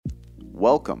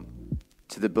Welcome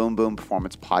to the Boom Boom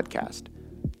Performance Podcast,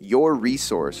 your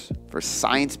resource for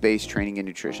science-based training and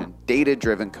nutrition,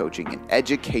 data-driven coaching, and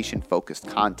education-focused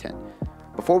content.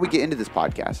 Before we get into this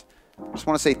podcast, I just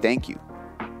want to say thank you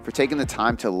for taking the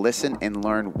time to listen and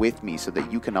learn with me so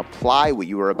that you can apply what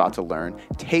you are about to learn,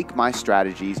 take my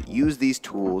strategies, use these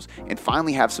tools, and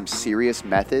finally have some serious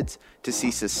methods to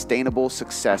see sustainable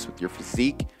success with your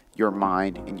physique, your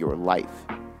mind, and your life.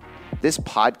 This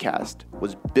podcast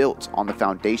was built on the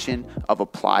foundation of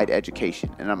applied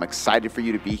education, and I'm excited for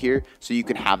you to be here so you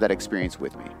can have that experience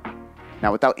with me.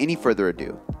 Now, without any further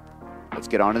ado, let's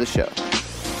get on to the show.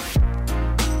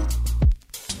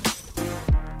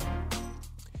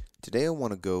 Today, I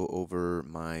want to go over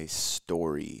my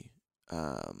story.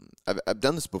 I've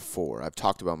done this before. I've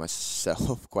talked about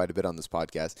myself quite a bit on this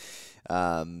podcast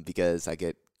because I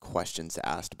get questions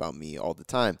asked about me all the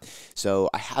time.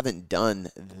 So I haven't done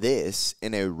this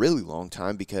in a really long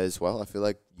time because, well, I feel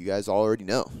like you guys already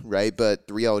know, right? But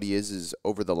the reality is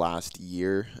over the last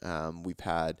year, we've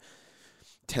had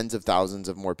tens of thousands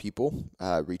of more people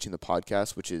reaching the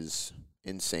podcast, which is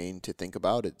insane to think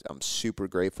about. I'm super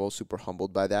grateful, super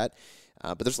humbled by that.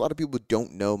 But there's a lot of people who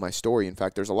don't know my story. In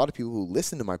fact, there's a lot of people who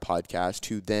listen to my podcast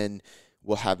who then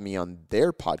will have me on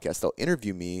their podcast. They'll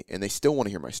interview me and they still want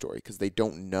to hear my story because they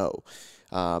don't know.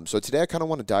 So today I kind of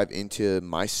want to dive into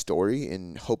my story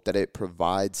and hope that it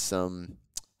provides some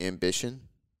ambition,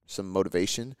 some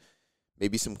motivation,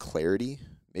 maybe some clarity,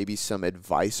 maybe some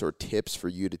advice or tips for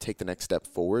you to take the next step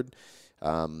forward.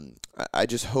 I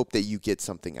just hope that you get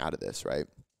something out of this, right?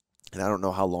 And I don't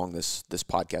know how long this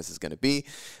podcast is going to be,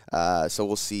 so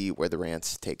we'll see where the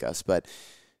rants take us. But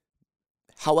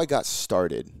how I got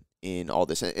started in all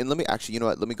this, and let me actually, you know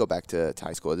what, let me go back to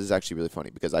high school. This is actually really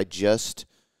funny because I just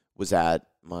was at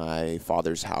my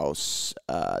father's house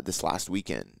this last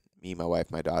weekend. Me, my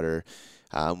wife, my daughter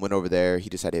went over there.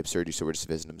 He just had hip surgery, so we're just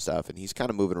visiting him stuff, and he's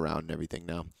kind of moving around and everything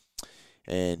now.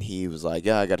 And he was like,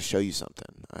 yeah, I got to show you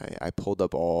something. I pulled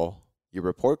up all your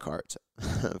report cards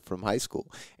from high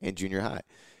school and junior high.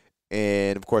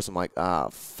 And, of course, I'm like,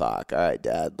 fuck. All right,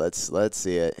 Dad, let's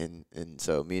see it. And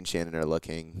so me and Shannon are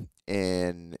looking.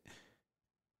 And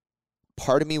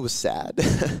part of me was sad.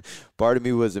 Part of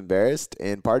me was embarrassed.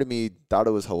 And part of me thought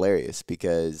it was hilarious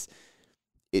because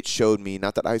it showed me,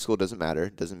 not that high school doesn't matter,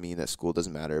 doesn't mean that school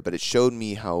doesn't matter, but it showed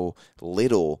me how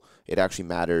little it actually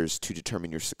matters to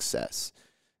determine your success.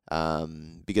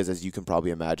 Because as you can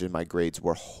probably imagine, my grades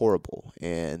were horrible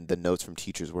and the notes from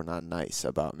teachers were not nice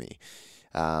about me.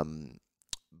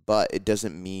 But it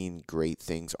doesn't mean great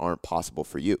things aren't possible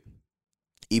for you,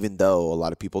 even though a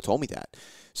lot of people told me that.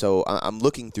 So I'm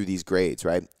looking through these grades,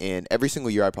 right? And every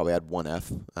single year I probably had one F.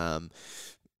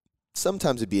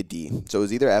 Sometimes it'd be a D. So it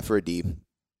was either F or a D.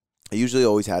 I usually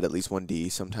always had at least one D.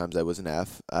 Sometimes I was an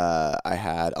F. I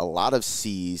had a lot of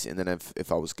C's, and then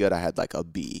if I was good, I had like a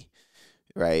B,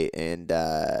 right? And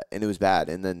it was bad.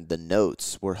 And then the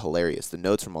notes were hilarious. The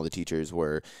notes from all the teachers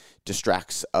were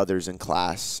distracts others in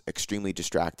class, extremely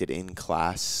distracted in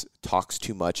class, talks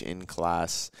too much in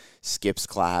class, skips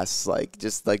class, like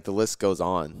just like the list goes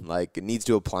on. Like it needs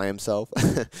to apply himself,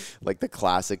 like the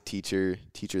classic teacher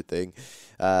thing.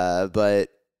 But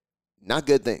not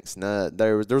good things.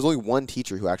 There was only one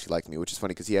teacher who actually liked me, which is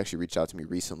funny because he actually reached out to me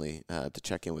recently to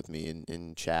check in with me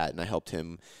in chat, and I helped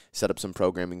him set up some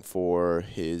programming for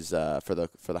his for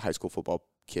the high school football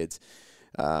kids.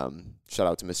 Shout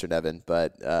out to Mr. Nevin,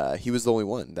 but he was the only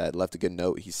one that left a good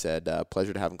note. He said,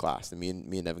 "Pleasure to have in class," and me and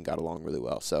Nevin got along really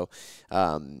well. So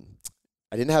I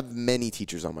didn't have many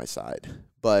teachers on my side,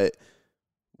 but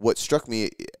what struck me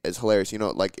as hilarious, you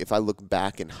know, like if I look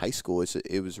back in high school,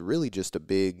 it was really just a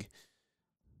big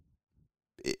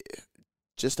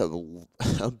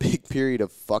period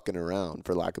of fucking around,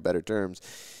 for lack of better terms.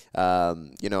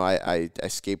 You know, I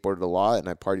skateboarded a lot and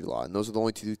I partied a lot, and those are the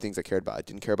only two things I cared about. I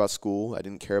didn't care about school. I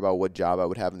didn't care about what job I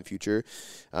would have in the future.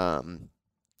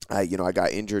 I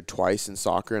got injured twice in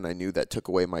soccer, and I knew that took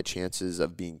away my chances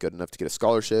of being good enough to get a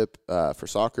scholarship for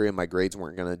soccer, and my grades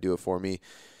weren't going to do it for me.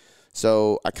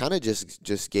 So I kind of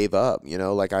just gave up, you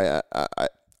know, like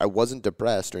I wasn't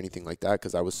depressed or anything like that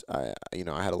because I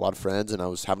had a lot of friends and I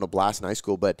was having a blast in high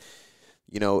school. But,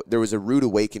 you know, there was a rude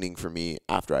awakening for me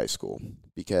after high school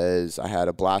because I had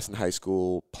a blast in high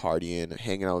school, partying,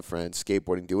 hanging out with friends,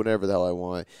 skateboarding, doing whatever the hell I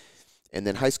want. And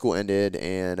then high school ended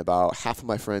and about half of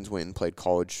my friends went and played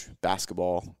college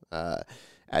basketball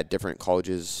at different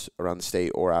colleges around the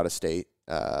state or out of state.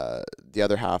 The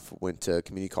other half went to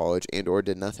community college and or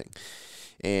did nothing.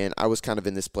 And I was kind of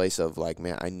in this place of like,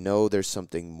 man, I know there's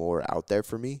something more out there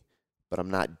for me, but I'm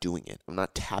not doing it. I'm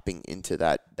not tapping into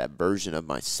that version of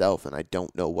myself, and I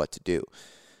don't know what to do.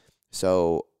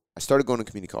 So I started going to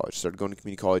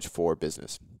community college for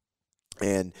business.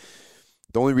 And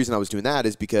the only reason I was doing that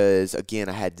is because, again,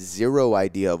 I had zero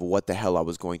idea of what the hell I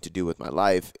was going to do with my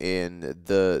life. And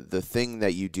the thing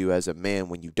that you do as a man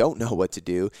when you don't know what to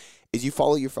do is you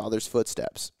follow your father's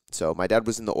footsteps. So my dad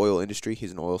was in the oil industry.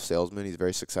 He's an oil salesman. He's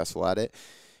very successful at it.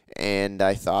 And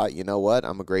I thought, you know what?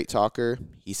 I'm a great talker.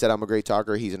 He said I'm a great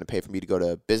talker. He's going to pay for me to go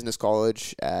to business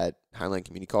college at Highland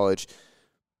Community College.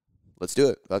 Let's do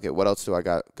it. Okay, what else do I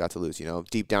got to lose?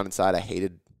 Deep down inside, I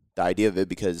hated the idea of it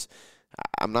because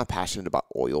I'm not passionate about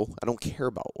oil. I don't care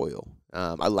about oil.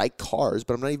 I like cars,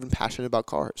 but I'm not even passionate about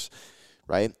cars,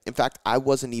 right? In fact, I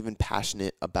wasn't even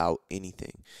passionate about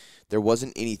anything. There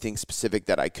wasn't anything specific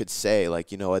that I could say, like,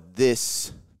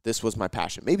 this was my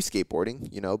passion. Maybe skateboarding,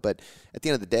 but at the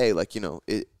end of the day,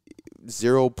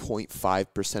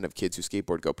 0.5% of kids who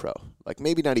skateboard go pro. Like,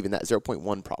 maybe not even that,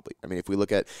 0.1 probably. I mean, if we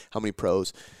look at how many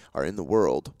pros are in the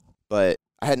world, but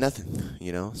I had nothing,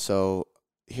 so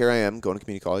here I am going to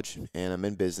community college, and I'm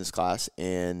in business class,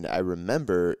 and I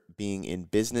remember being in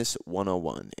Business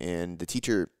 101, and the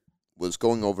teacher was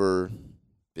going over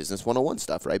Business 101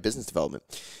 stuff, right? Business development.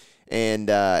 And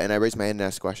I raised my hand and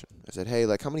asked a question. I said, hey,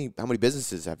 how many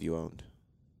businesses have you owned?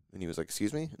 And he was like,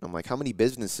 excuse me? And I'm like, how many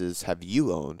businesses have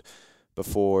you owned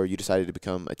before you decided to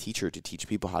become a teacher to teach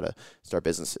people how to start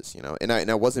businesses, And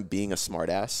I wasn't being a smart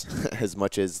ass as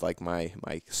much as my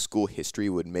school history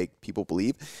would make people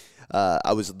believe.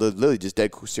 I was literally just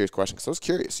dead serious question because I was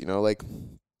curious, if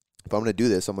I'm going to do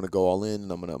this, I'm going to go all in,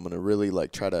 and I'm going to really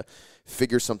try to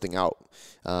figure something out.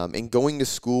 And going to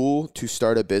school to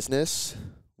start a business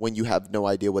when you have no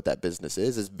idea what that business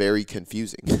is very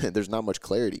confusing. There's not much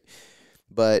clarity.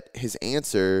 But his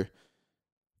answer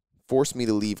forced me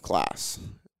to leave class.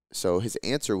 So his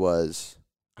answer was,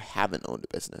 I haven't owned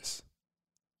a business.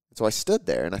 And so I stood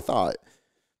there and I thought,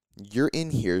 you're in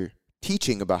here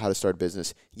teaching about how to start a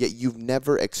business, yet you've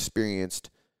never experienced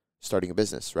starting a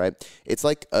business, right? It's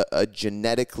like a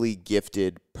genetically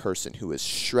gifted person who is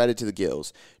shredded to the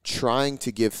gills, trying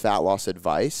to give fat loss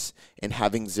advice and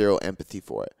having zero empathy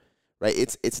for it, right?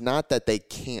 It's not that they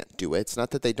can't do it. It's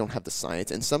not that they don't have the science.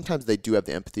 And sometimes they do have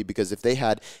the empathy, because if they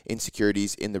had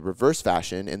insecurities in the reverse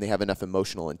fashion and they have enough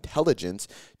emotional intelligence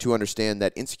to understand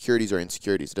that insecurities are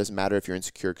insecurities. It doesn't matter if you're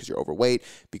insecure because you're overweight,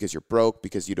 because you're broke,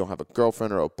 because you don't have a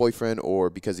girlfriend or a boyfriend,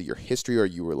 or because of your history, or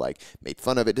you were made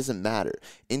fun of. It doesn't matter.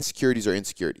 Insecurities are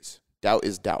insecurities. Doubt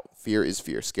is doubt. Fear is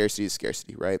fear. Scarcity is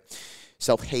scarcity, right?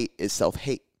 Self-hate is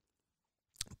self-hate.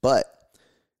 But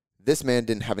this man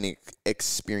didn't have any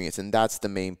experience, and that's the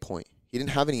main point. He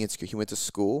didn't have any insecurity. He went to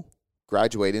school,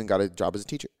 graduated, and got a job as a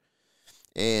teacher.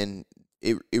 And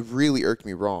it really irked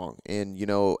me wrong. And,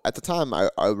 at the time, I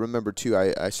remember, too,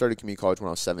 I started community college when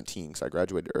I was 17 because I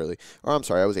graduated early. Or, I'm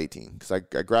sorry, I was 18 because I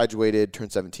graduated,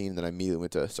 turned 17, and then I immediately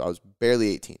so I was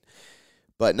barely 18.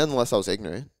 But nonetheless, I was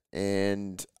ignorant,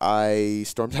 and I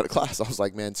stormed out of class. I was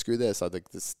like, man, screw this. I was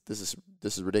like, this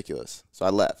is ridiculous. So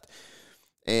I left.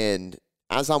 And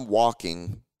as I'm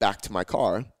walking back to my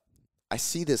car, I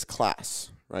see this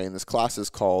class, right? And this class is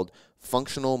called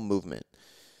Functional Movement.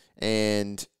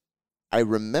 And I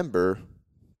remember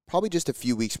probably just a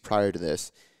few weeks prior to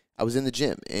this, I was in the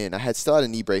gym, and I still had a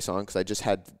knee brace on because I just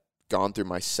had gone through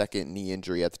my second knee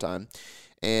injury at the time.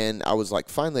 And I was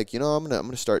finally, I'm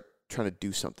gonna start trying to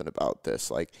do something about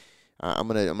this. I'm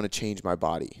gonna change my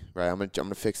body, right? I'm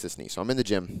gonna fix this knee. So I'm in the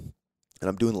gym, and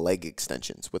I'm doing leg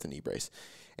extensions with a knee brace.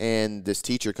 And this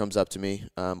teacher comes up to me,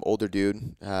 older dude.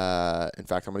 In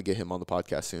fact, I'm going to get him on the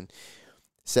podcast soon.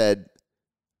 Said,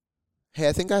 hey,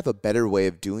 I think I have a better way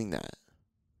of doing that.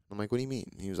 I'm like, what do you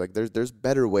mean? He was like, there's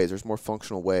better ways. There's more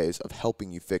functional ways of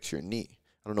helping you fix your knee.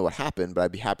 I don't know what happened, but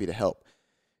I'd be happy to help.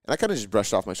 And I kind of just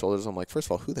brushed off my shoulders. I'm like, first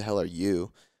of all, who the hell are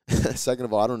you? Second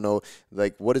of all, I don't know,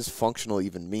 what does functional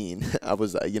even mean? I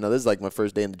was, this is my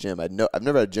first day in the gym. I've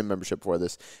never had a gym membership before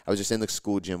this. I was just in the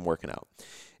school gym working out.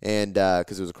 And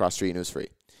because it was across the street and it was free.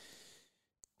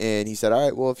 And he said, all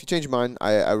right, well, if you change your mind,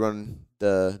 I run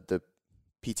the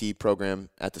PT program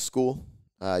at the school.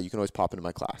 You can always pop into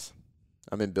my class.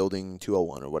 I'm in building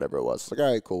 201 or whatever it was. It's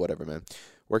all right, cool, whatever, man.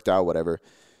 Worked out, whatever.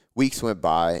 Weeks went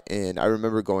by, and I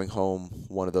remember going home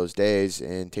one of those days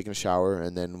and taking a shower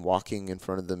and then walking in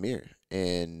front of the mirror.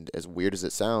 And as weird as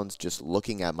it sounds, just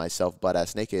looking at myself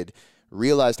butt-ass naked,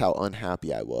 realized how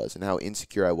unhappy I was and how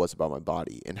insecure I was about my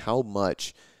body and how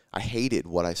much I hated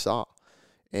what I saw.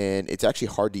 And it's actually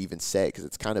hard to even say because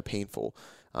it's kind of painful,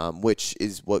 which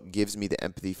is what gives me the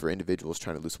empathy for individuals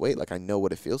trying to lose weight. I know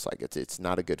what it feels like. It's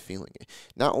not a good feeling.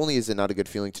 Not only is it not a good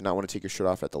feeling to not want to take your shirt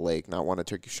off at the lake, not want to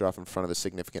take your shirt off in front of a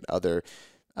significant other,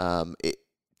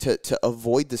 to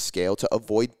avoid the scale, to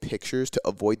avoid pictures, to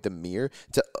avoid the mirror,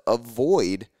 to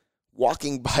avoid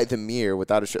walking by the mirror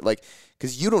without a shirt, like,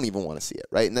 because you don't even want to see it,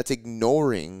 right? And that's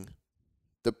ignoring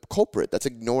the culprit. That's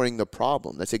ignoring the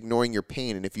problem. That's ignoring your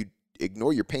pain. And if you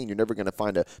ignore your pain, you're never going to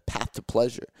find a path to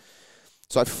pleasure.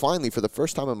 So I finally, for the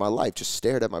first time in my life, just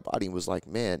stared at my body and was like,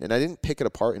 man, and I didn't pick it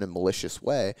apart in a malicious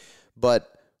way,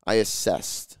 but I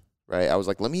assessed, right? I was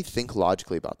like, let me think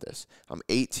logically about this. I'm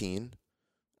 18.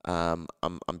 I'm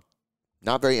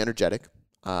not very energetic.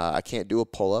 I can't do a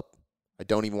pull-up. I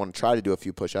don't even want to try to do a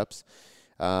few push-ups.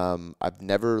 I've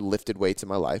never lifted weights in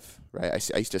my life, right?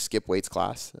 I used to skip weights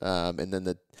class, and then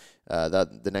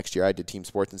the next year I did team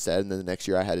sports instead, and then the next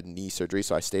year I had a knee surgery,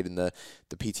 so I stayed in the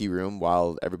PT room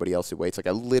while everybody else did weights. Like,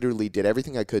 I literally did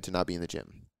everything I could to not be in the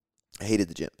gym. I hated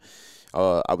the gym.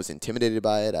 I was intimidated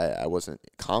by it. I wasn't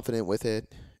confident with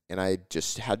it, and I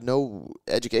just had no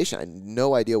education. I had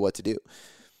no idea what to do.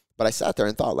 But I sat there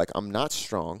and thought, like, I'm not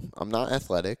strong. I'm not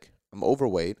athletic. I'm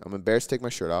overweight. I'm embarrassed to take my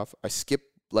shirt off. I skip,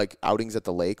 like, outings at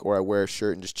the lake, or I wear a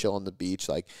shirt and just chill on the beach.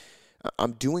 Like,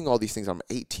 I'm doing all these things. I'm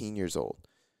 18 years old.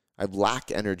 I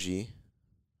lack energy.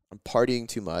 I'm partying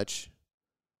too much.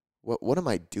 What am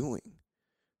I doing?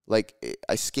 Like,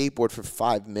 I skateboard for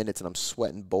 5 minutes and I'm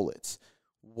sweating bullets.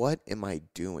 What am I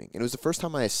doing? And it was the first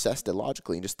time I assessed it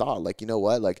logically and just thought, like, you know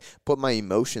what? Like, put my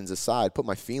emotions aside, put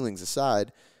my feelings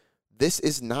aside. This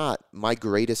is not my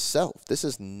greatest self. This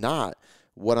is not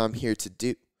what I'm here to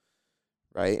do,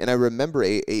 right? And I remember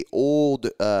a old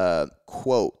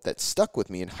quote that stuck with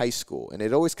me in high school, and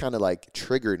it always kind of like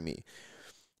triggered me.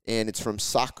 And it's from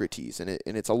Socrates, and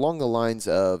it's along the lines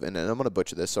of, and I'm gonna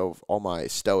butcher this, so all my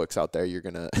Stoics out there, you're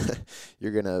gonna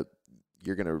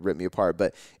rip me apart,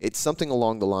 but it's something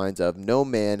along the lines of, no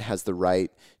man has the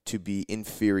right to be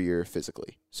inferior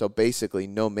physically. So basically,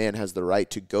 no man has the right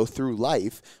to go through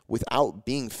life without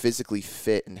being physically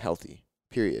fit and healthy.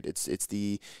 Period.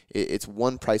 It's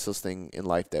one priceless thing in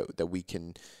life that we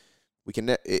can.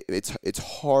 It's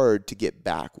hard to get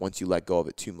back once you let go of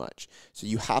it too much. So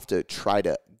you have to try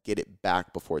to get it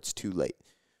back before it's too late,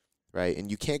 right?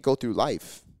 And you can't go through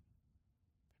life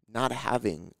not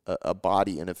having a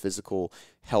body and a physical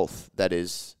health that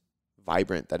is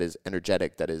vibrant, that is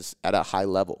energetic, that is at a high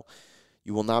level.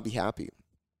 You will not be happy.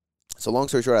 So long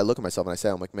story short, I look at myself and I say,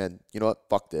 I'm like, man, you know what?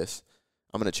 Fuck this.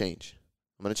 I'm going to change.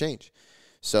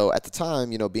 So at the time,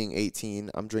 being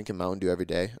 18, I'm drinking Mountain Dew every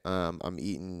day. I'm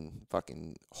eating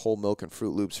fucking whole milk and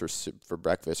Fruit Loops for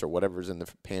breakfast or whatever's in the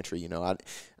pantry.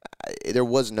 There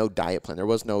was no diet plan. There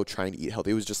was no trying to eat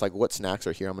healthy. It was just like, what snacks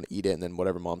are here? I'm going to eat it, and then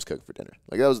whatever mom's cooking for dinner.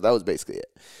 Like, that was basically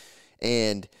it.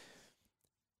 And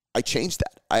I changed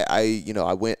that. I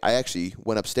actually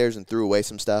went upstairs and threw away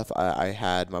some stuff. I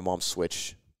had my mom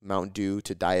switch Mountain Dew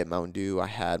to Diet Mountain Dew. I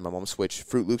had my mom switch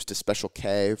Fruit Loops to Special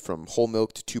K, from whole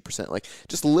milk to 2%. Like,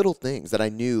 just little things that I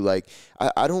knew. Like,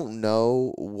 I don't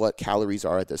know what calories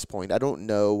are at this point. I don't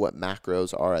know what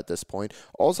macros are at this point.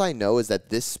 All I know is that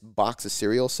this box of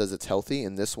cereal says it's healthy,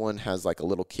 and this one has like a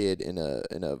little kid in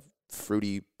a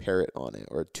fruity parrot on it,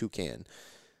 or a toucan.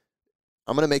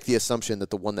 I'm going to make the assumption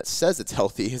that the one that says it's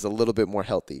healthy is a little bit more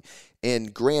healthy.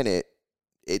 And granted,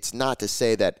 it's not to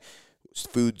say that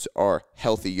foods are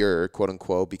healthier, quote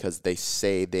unquote, because they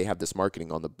say they have this marketing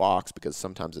on the box, because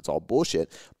sometimes it's all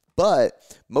bullshit. But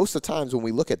most of the times when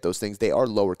we look at those things, they are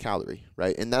lower calorie,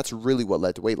 right? And that's really what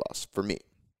led to weight loss for me.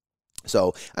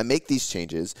 So I make these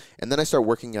changes, and then I start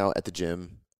working out at the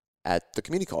gym at the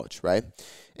community college, right?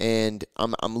 And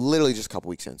I'm literally just a couple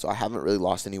weeks in, so I haven't really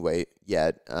lost any weight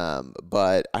yet,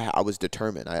 but I was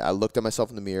determined. I looked at myself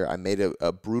in the mirror, I made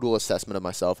a brutal assessment of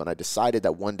myself, and I decided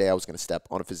that one day I was going to step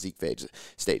on a physique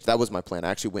stage. That was my plan. I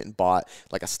actually went and bought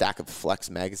like a stack of Flex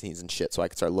magazines and shit, so I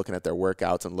could start looking at their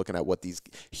workouts and looking at what these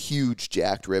huge,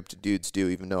 jacked, ripped dudes do,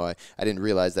 even though I didn't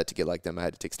realize that to get like them, I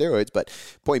had to take steroids. But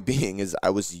point being is,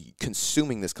 I was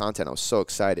consuming this content. I was so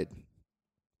excited.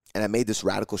 And I made this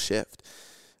radical shift.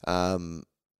 And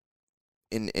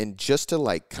just to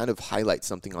like kind of highlight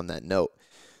something on that note,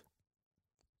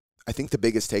 I think the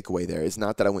biggest takeaway there is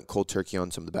not that I went cold turkey on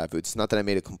some of the bad foods. It's not that I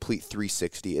made a complete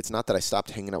 360. It's not that I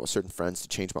stopped hanging out with certain friends to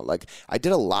change my, like, I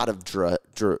did a lot of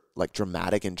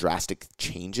dramatic and drastic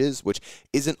changes, which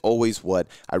isn't always what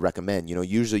I recommend.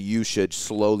 Usually you should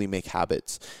slowly make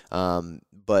habits.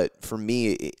 But for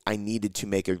me, I needed to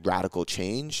make a radical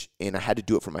change, and I had to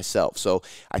do it for myself. So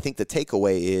I think the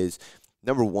takeaway is,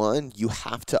 number one, you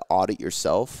have to audit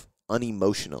yourself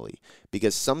unemotionally,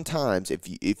 because sometimes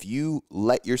if you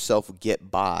let yourself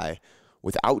get by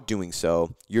without doing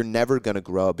so, you're never going to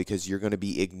grow, because you're going to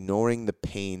be ignoring the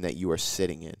pain that you are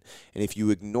sitting in. And if you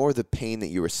ignore the pain that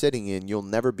you are sitting in, you'll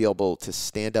never be able to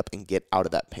stand up and get out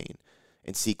of that pain.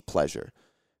 and seek pleasure.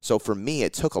 So for me,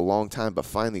 it took a long time, but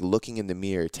finally looking in the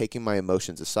mirror, taking my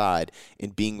emotions aside,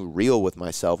 and being real with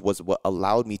myself was what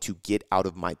allowed me to get out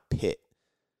of my pit,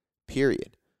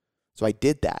 period. So I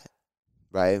did that,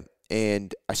 right?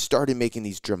 And I started making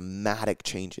these dramatic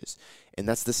changes. And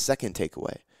that's the second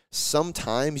takeaway.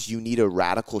 Sometimes you need a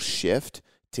radical shift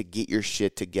to get your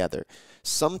shit together.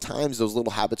 Sometimes those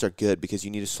little habits are good because you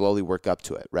need to slowly work up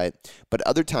to it, right? But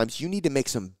other times you need to make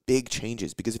some big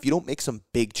changes, because if you don't make some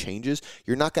big changes,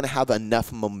 you're not going to have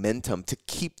enough momentum to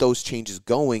keep those changes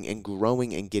going and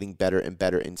growing and getting better and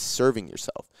better and serving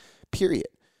yourself, period.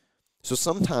 So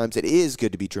sometimes it is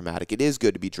good to be dramatic. It is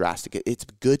good to be drastic. It's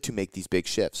good to make these big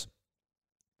shifts.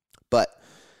 But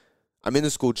I'm in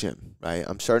the school gym, right?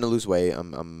 I'm starting to lose weight.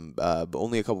 I'm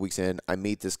only a couple weeks in. I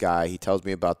meet this guy. He tells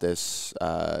me about this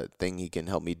thing he can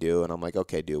help me do. And I'm like,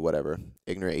 okay, dude, whatever.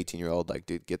 Ignorant 18-year-old, like,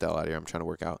 dude, get the hell out of here. I'm trying to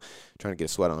work out, trying to get a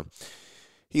sweat on.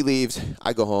 He leaves.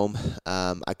 I go home.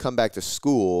 I come back to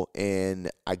school, and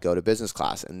I go to business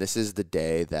class. And this is the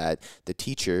day that the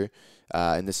teacher,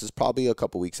 and this is probably a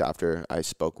couple weeks after I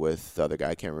spoke with the other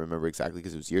guy. I can't remember exactly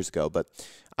because it was years ago. But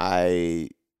I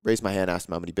raised my hand, asked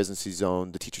him how many businesses he's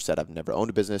owned. The teacher said, I've never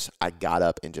owned a business. I got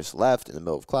up and just left in the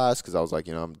middle of class because I was like,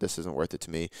 this isn't worth it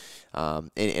to me. And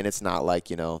it's not like,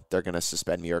 they're going to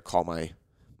suspend me or call my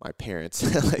parents.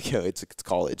 Like, it's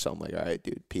college. So I'm like, all right,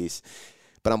 dude, peace.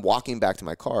 But I'm walking back to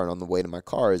my car, and on the way to my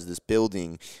car is this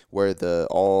building where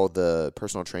all the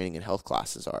personal training and health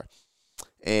classes are.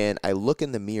 And I look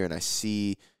in the mirror and I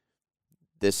see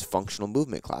this functional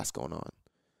movement class going on.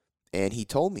 And he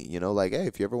told me, like, hey,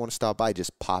 if you ever want to stop by,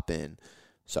 just pop in.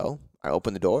 So I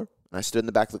opened the door, and I stood in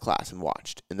the back of the class and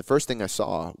watched. And the first thing I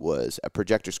saw was a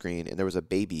projector screen, and there was a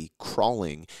baby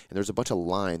crawling, and there was a bunch of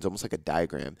lines, almost like a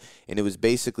diagram. And it was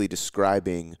basically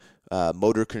describing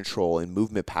motor control and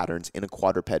movement patterns in a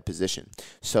quadruped position.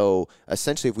 So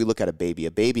essentially, if we look at a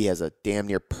baby has a damn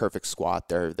near perfect squat.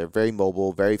 They're very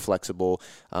mobile, very flexible.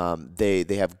 They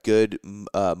have good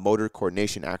motor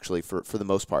coordination, actually, for the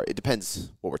most part. It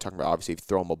depends what we're talking about. Obviously, if you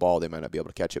throw them a ball, they might not be able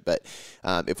to catch it. But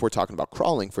if we're talking about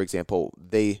crawling, for example,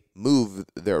 they move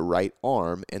their right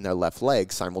arm and their left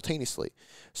leg simultaneously.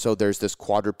 So there's this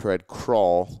quadruped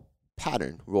crawl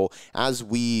pattern. Well, as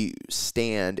we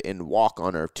stand and walk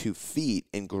on our 2 feet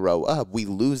and grow up, we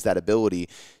lose that ability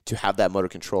to have that motor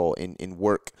control and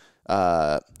work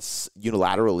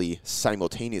unilaterally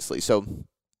simultaneously. So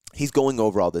he's going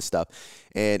over all this stuff,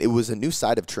 and it was a new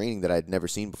side of training that I'd never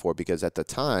seen before, because at the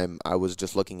time I was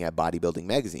just looking at bodybuilding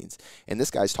magazines, and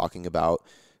this guy's talking about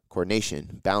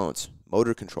coordination, balance,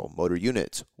 motor control, motor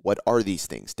units. What are these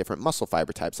things? Different muscle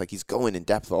fiber types. Like, he's going in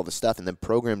depth with all this stuff, and then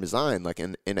program design. Like,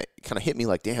 and it kind of hit me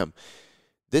like, damn,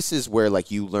 this is where, like,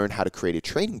 you learn how to create a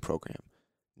training program,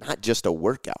 not just a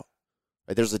workout.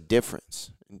 Right? There's a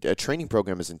difference. A training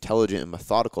program is intelligent and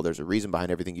methodical. There's a reason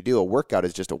behind everything you do. A workout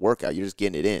is just a workout. You're just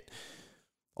getting it in.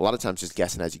 A lot of times just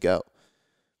guessing as you go.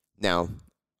 Now,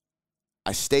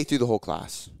 I stay through the whole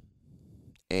class,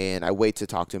 and I wait to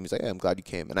talk to him. He's like, hey, I'm glad you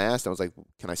came. And I asked him, I was like,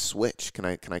 can I switch? Can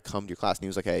I come to your class? And he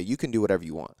was like, hey, you can do whatever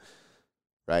you want,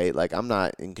 right? Like, I'm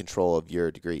not in control of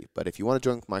your degree. But if you want to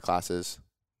join my classes,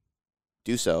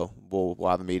 do so. We'll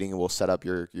have a meeting, and we'll set up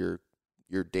your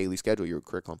daily schedule, your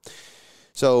curriculum.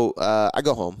 So I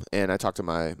go home, and I talk to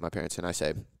my parents, and I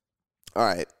say, all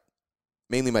right,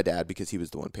 mainly my dad, because he was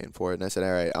the one paying for it. And I said,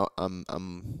 all right,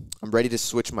 I'm ready to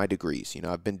switch my degrees.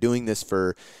 I've been doing this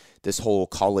for this whole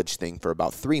college thing for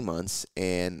about 3 months,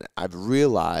 and I've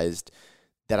realized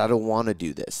that I don't want to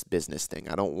do this business thing.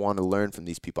 I don't want to learn from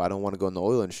these people. I don't want to go in the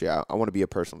oil industry. I want to be a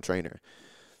personal trainer.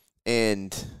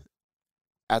 And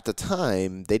at the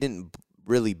time, they didn't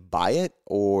really buy it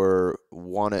or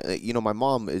want to, my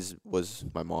mom was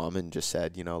my mom and just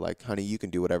said, like, honey, you can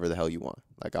do whatever the hell you want.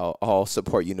 Like, I'll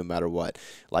support you no matter what,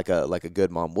 like a good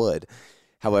mom would.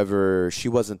 However, she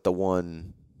wasn't the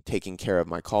one taking care of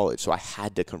my college. So I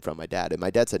had to confront my dad. And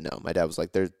my dad said no. My dad was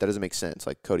like, that doesn't make sense.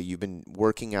 Like, Cody, you've been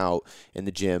working out in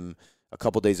the gym a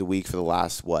couple days a week for the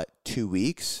last, 2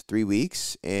 weeks, 3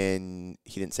 weeks? And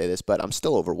he didn't say this, but I'm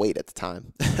still overweight at the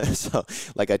time. So,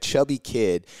 like, a chubby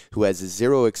kid who has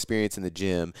zero experience in the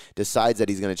gym decides that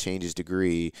he's going to change his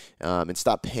degree and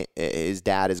stop his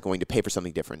dad is going to pay for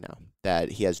something different now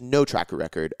that he has no track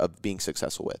record of being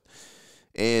successful with.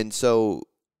 And so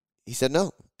he said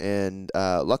no. And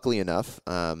luckily enough,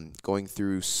 going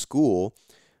through school,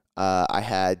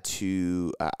 I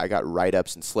got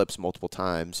write-ups and slips multiple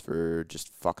times for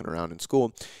just fucking around in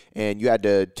school. And you had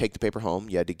to take the paper home.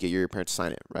 You had to get your parents to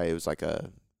sign it, right? It was like a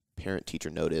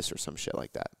parent-teacher notice or some shit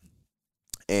like that.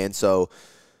 And so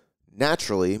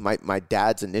naturally, my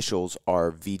dad's initials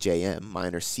are VJM,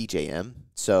 mine are CJM.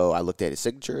 So I looked at his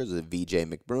signature as a VJ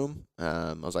McBroom.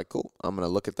 I was like, cool, I'm going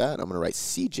to look at that. I'm going to write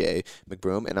CJ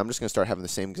McBroom, and I'm just going to start having the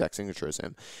same exact signature as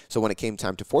him. So when it came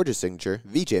time to forge his signature,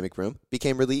 VJ McBroom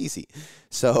became really easy.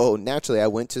 So naturally, I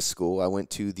went to school. I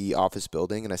went to the office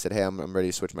building, and I said, hey, I'm ready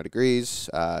to switch my degrees.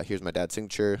 Here's my dad's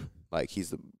signature. Like,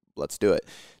 let's do it.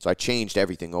 So I changed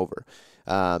everything over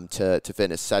to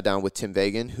fitness. Sat down with Tim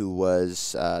Vagan, who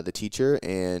was the teacher,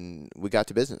 and we got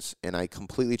to business. And I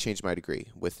completely changed my degree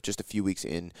with just a few weeks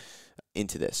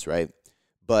into this, right?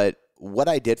 But what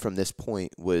I did from this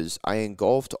point was I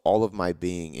engulfed all of my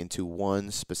being into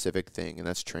one specific thing, and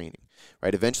that's training,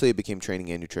 right? Eventually, it became training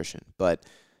and nutrition. But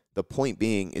the point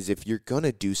being is if you're going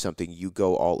to do something, you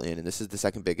go all in. And this is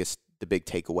the big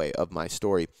takeaway of my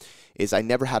story is I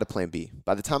never had a plan B.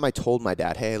 By the time I told my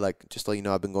dad, hey, like, just to let you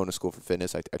know, I've been going to school for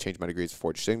fitness. I changed my degrees to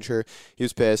forge signature. He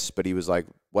was pissed, but he was like,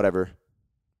 whatever,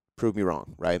 prove me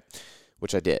wrong, right?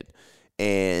 Which I did.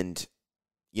 And,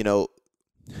 you know,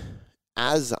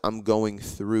 as I'm going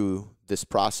through this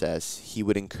process, he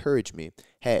would encourage me,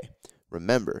 hey,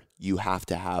 remember, you have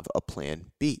to have a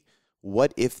plan B.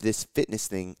 What if this fitness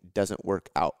thing doesn't work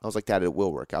out? I was like, Dad, it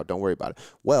will work out. Don't worry about it.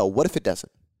 Well, what if it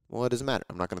doesn't? Well, it doesn't matter.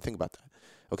 I'm not going to think about that.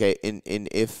 Okay, and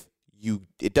if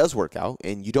it does work out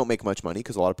and you don't make much money,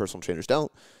 because a lot of personal trainers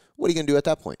don't, what are you going to do at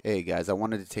that point? Hey, guys, I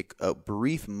wanted to take a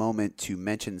brief moment to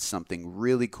mention something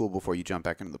really cool before you jump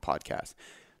back into the podcast.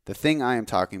 The thing I am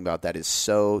talking about that is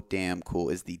so damn cool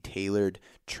is the Tailored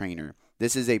Trainer.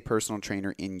 This is a personal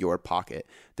trainer in your pocket.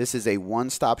 This is a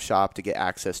one-stop shop to get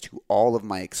access to all of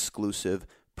my exclusive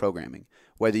programming.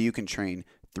 Whether you can train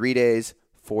 3 days,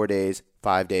 4 days,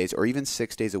 5 days, or even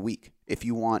 6 days a week. If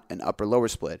you want an upper-lower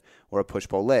split, or a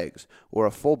push-pull legs, or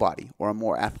a full body, or a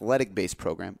more athletic-based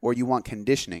program, or you want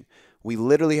conditioning, we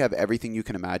literally have everything you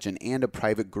can imagine and a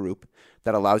private group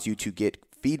that allows you to get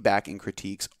feedback and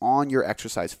critiques on your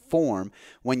exercise form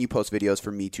when you post videos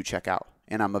for me to check out.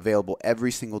 And I'm available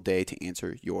every single day to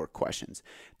answer your questions.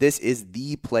 This is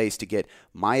the place to get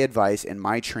my advice and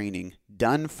my training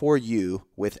done for you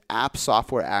with app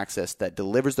software access that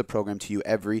delivers the program to you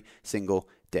every single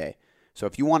day. So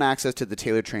if you want access to the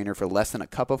Tailored Trainer for less than a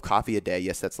cup of coffee a day,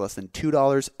 yes, that's less than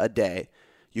 $2 a day,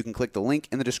 you can click the link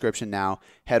in the description now.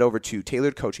 Head over to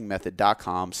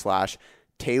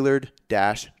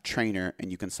tailoredcoachingmethod.com/tailored-trainer,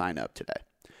 and you can sign up today.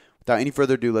 Without any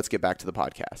further ado, let's get back to the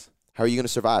podcast. How are you going to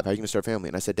survive? How are you going to start a family?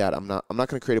 And I said, Dad, I'm not going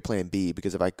to create a plan B,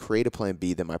 because if I create a plan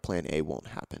B, then my plan A won't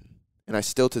happen. And I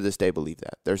still to this day believe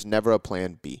that. There's never a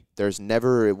plan B. There's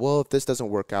never, well, if this doesn't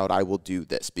work out, I will do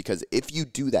this. Because if you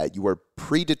do that, you are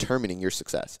predetermining your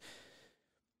success.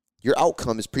 Your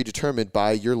outcome is predetermined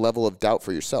by your level of doubt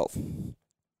for yourself.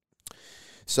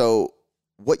 So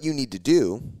what you need to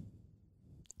do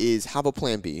is have a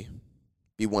plan B,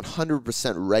 be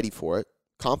 100% ready for it,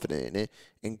 confident in it,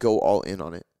 and go all in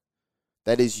on it.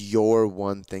 That is your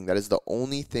one thing. That is the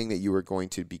only thing that you are going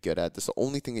to be good at. That's the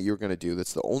only thing that you're going to do.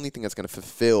 That's the only thing that's going to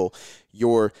fulfill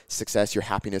your success, your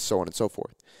happiness, so on and so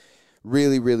forth.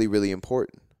 Really, really, really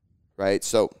important, right?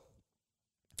 So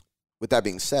with that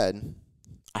being said,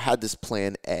 I had this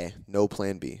plan A, no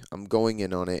plan B. I'm going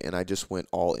in on it, and I just went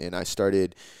all in. I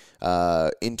started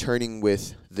interning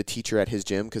with the teacher at his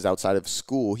gym, because outside of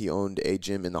school, he owned a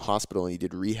gym in the hospital, and he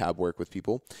did rehab work with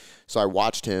people. So I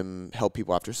watched him help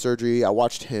people after surgery. I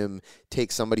watched him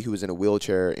take somebody who was in a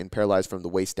wheelchair and paralyzed from the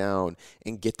waist down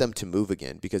and get them to move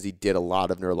again, because he did a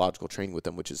lot of neurological training with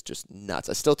them, which is just nuts.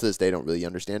 I still to this day don't really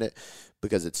understand it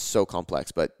because it's so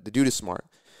complex, but the dude is smart.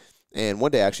 And one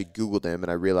day I actually Googled him,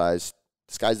 and I realized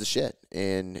this guy's the shit.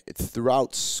 And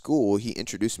throughout school, he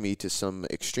introduced me to some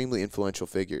extremely influential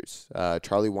figures.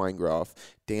 Charlie Weingroff,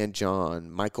 Dan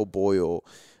John, Michael Boyle,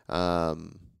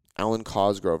 Alan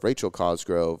Cosgrove, Rachel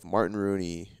Cosgrove, Martin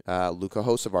Rooney, Luca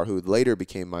Hocevar, who later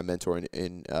became my mentor,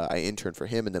 and I interned for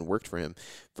him and then worked for him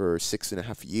for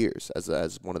 6.5 years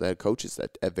as one of the head coaches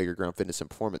at Vigor Ground Fitness and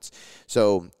Performance.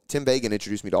 So Tim Vagan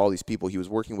introduced me to all these people. He was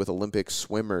working with Olympic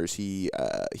swimmers. He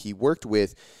worked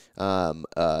with some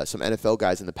NFL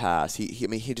guys in the past.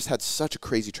 He just had such a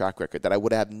crazy track record that I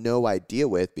would have no idea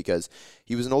with, because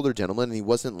he was an older gentleman and he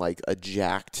wasn't like a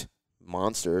jacked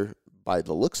monster by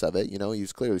the looks of it. You know, he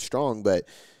was clearly strong, but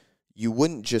you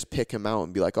wouldn't just pick him out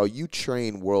and be like, oh, you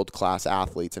train world-class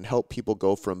athletes and help people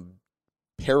go from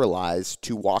paralyzed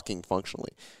to walking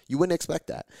functionally. You wouldn't expect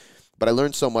that. But I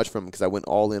learned so much from him because I went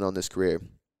all in on this career.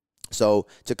 So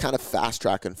to kind of fast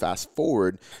track and fast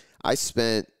forward, I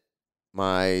spent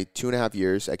my 2.5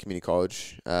 years at community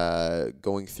college,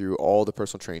 going through all the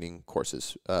personal training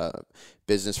courses,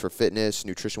 business for fitness,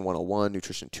 nutrition 101,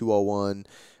 nutrition 201,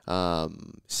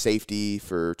 safety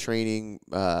for training,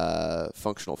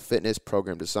 functional fitness,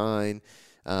 program design.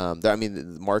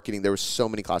 The marketing, there was so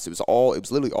many classes. It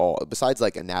was literally all, besides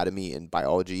like anatomy and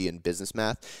biology and business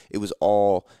math, it was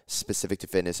all specific to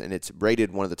fitness. And it's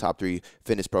rated one of the top 3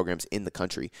 fitness programs in the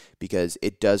country because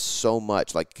it does so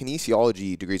much. Like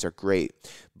kinesiology degrees are great,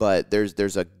 but there's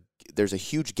a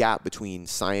huge gap between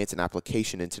science and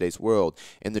application in today's world.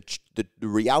 And the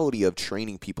reality of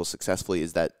training people successfully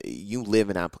is that you live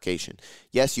in application.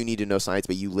 Yes, you need to know science,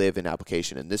 but you live in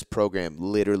application. And this program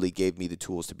literally gave me the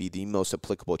tools to be the most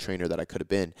applicable trainer that I could have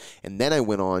been. And then I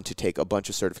went on to take a bunch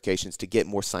of certifications to get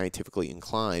more scientifically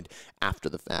inclined after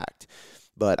the fact.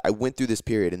 But I went through this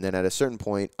period, and then at a certain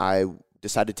point, I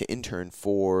decided to intern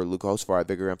for Luka Hocevar at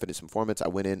Vigor and Fitness Performance. I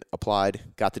went in, applied,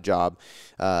 got the job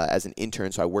as an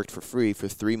intern, so I worked for free for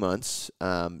 3 months.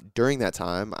 During that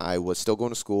time, I was still going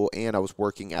to school, and I was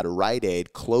working at a Rite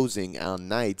Aid closing on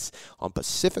nights on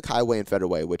Pacific Highway and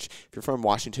Federal Way, which if you're from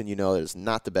Washington, you know that is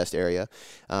not the best area,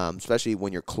 especially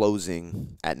when you're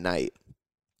closing at night.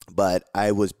 But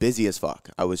I was busy as fuck.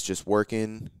 I was just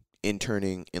working,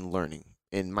 interning, and learning.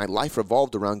 And my life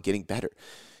revolved around getting better.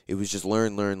 It was just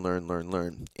learn.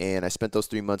 And I spent those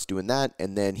 3 months doing that.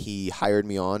 And then he hired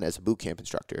me on as a boot camp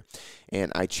instructor. And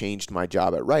I changed my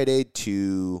job at Rite Aid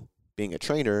to being a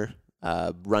trainer,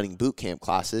 running boot camp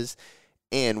classes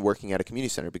and working at a community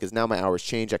center because now my hours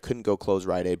changed. I couldn't go close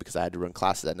Rite Aid because I had to run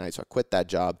classes at night. So I quit that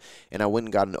job and I went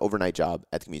and got an overnight job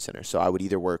at the community center. So I would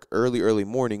either work early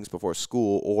mornings before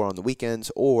school or on the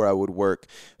weekends, or I would work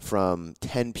from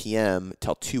 10 p.m.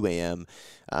 till 2 a.m.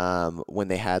 When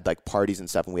they had like parties and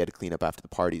stuff and we had to clean up after the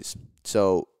parties.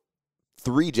 So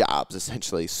 3 jobs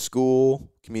essentially: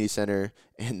 school, community center,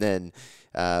 and then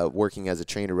working as a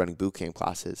trainer running boot camp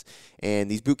classes. And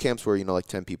these boot camps were, like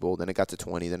 10 people, then it got to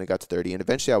 20, then it got to 30, and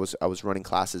eventually I was running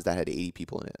classes that had 80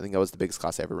 people in it. I think that was the biggest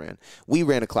class I ever ran. We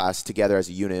ran a class together as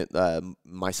a unit,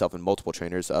 myself and multiple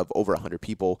trainers, of over 100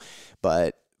 people,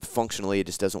 but functionally it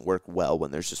just doesn't work well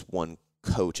when there's just one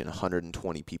coach and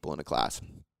 120 people in a class,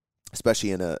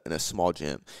 especially in a small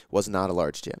gym. It was not a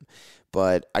large gym.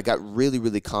 But I got really,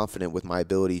 really confident with my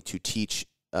ability to teach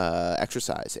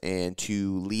exercise and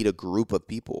to lead a group of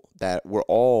people that were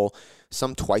all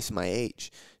some twice my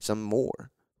age, some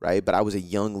more, right? But I was a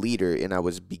young leader and I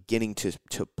was beginning to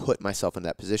put myself in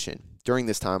that position. During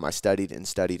this time, I studied and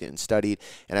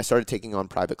I started taking on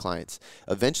private clients.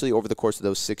 Eventually, over the course of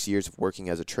those 6 years of working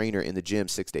as a trainer in the gym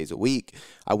 6 days a week,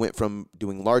 I went from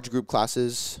doing large group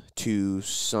classes to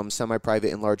some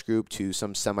semi-private and large group to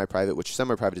some semi-private, which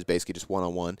semi-private is basically just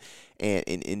one-on-one and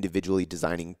individually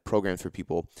designing programs for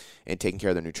people and taking care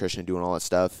of their nutrition and doing all that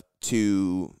stuff,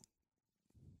 to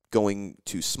going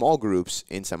to small groups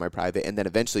in semi-private, and then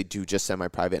eventually do just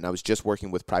semi-private. And I was just working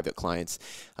with private clients.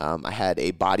 I had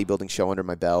a bodybuilding show under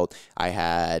my belt. I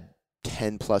had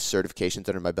 10 plus certifications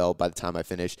under my belt by the time I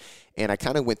finished. And I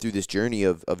kind of went through this journey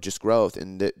of just growth.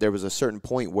 And there was a certain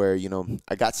point where,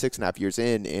 I got 6.5 years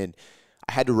in and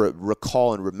I had to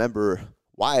recall and remember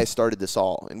why I started this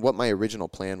all and what my original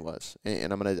plan was.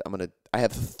 And I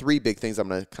have 3 big things I'm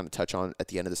going to kind of touch on at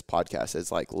the end of this podcast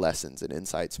as like lessons and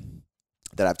insights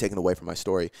that I've taken away from my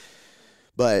story.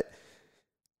 But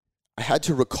I had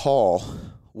to recall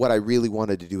what I really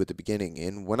wanted to do at the beginning.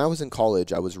 And when I was in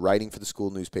college, I was writing for the school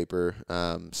newspaper.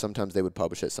 Sometimes they would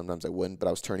publish it, sometimes I wouldn't, but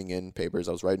I was turning in papers.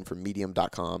 I was writing for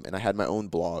medium.com, and I had my own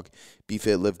blog,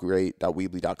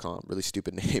 befitlivegreat.weebly.com. Really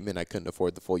stupid name, and I couldn't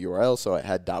afford the full URL, so I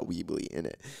had .weebly in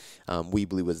it.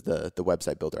 Weebly was the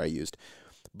website builder I used.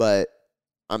 But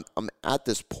I'm at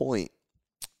this point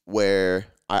where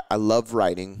I love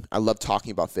writing, I love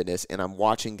talking about fitness, and I'm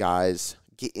watching guys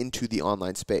get into the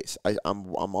online space.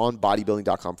 I'm on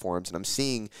bodybuilding.com forums, and I'm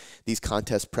seeing these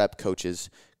contest prep coaches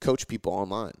coach people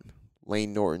online.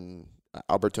 Lane Norton,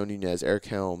 Alberto Nunez, Eric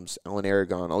Helms, Alan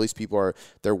Aragon, all these people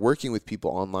they're working with people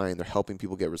online. They're helping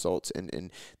people get results,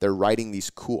 and they're writing these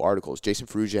cool articles. Jason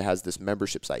Ferrugia has this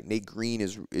membership site. Nate Green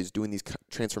is doing these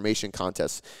transformation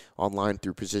contests online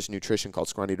through Precision Nutrition called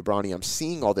Scrawny to Brawny. I'm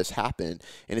seeing all this happen,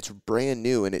 and it's brand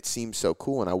new, and it seems so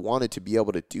cool, and I wanted to be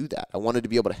able to do that. I wanted to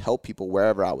be able to help people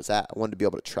wherever I was at. I wanted to be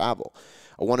able to travel.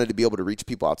 I wanted to be able to reach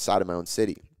people outside of my own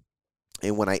city.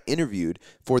 And when I interviewed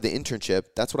for the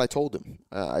internship, that's what I told him.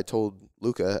 I told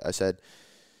Luka, I said,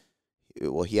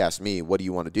 well, he asked me, what do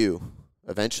you want to do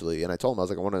eventually? And I told him, I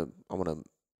was like, I want to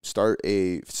start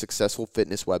a successful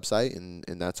fitness website,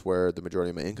 and that's where the majority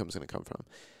of my income is going to come from.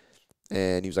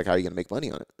 And he was like, how are you going to make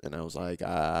money on it? And I was like,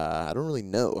 I don't really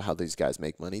know how these guys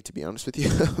make money, to be honest with you.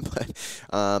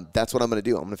 But that's what I'm going to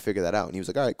do. I'm going to figure that out. And he was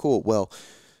like, all right, cool. Well,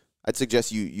 I'd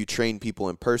suggest you train people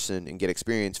in person and get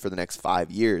experience for the next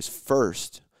 5 years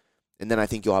first. And then I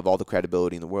think you'll have all the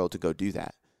credibility in the world to go do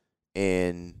that.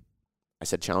 And I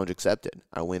said, challenge accepted.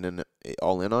 I went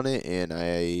all in on it, and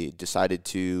I decided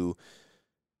to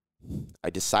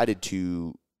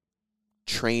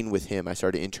train with him. I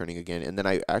started interning again, and then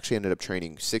I actually ended up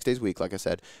training 6 days a week, like I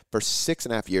said, for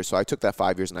 6.5 years. So I took that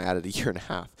 5 years and I added a year and a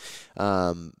half,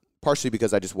 partially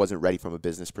because I just wasn't ready from a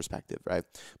business perspective, right?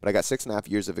 But I got 6.5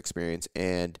 years of experience,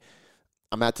 and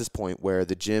I'm at this point where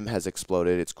the gym has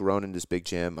exploded. It's grown into this big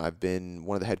gym. I've been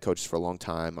one of the head coaches for a long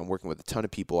time. I'm working with a ton of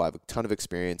people. I have a ton of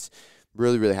experience.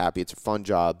 Really, really happy. It's a fun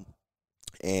job.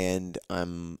 And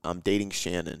I'm dating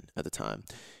Shannon at the time,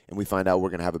 and we find out we're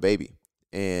gonna have a baby.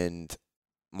 And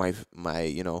my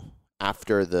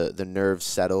after the nerves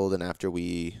settled, and after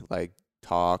we like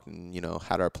talked and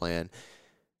had our plan,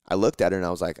 I looked at her and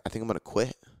I was like, I think I'm gonna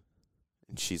quit.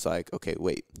 And she's like, okay,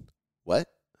 wait, what?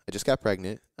 I just got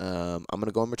pregnant. I'm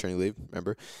gonna go on maternity leave.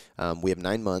 Remember, we have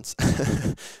 9 months.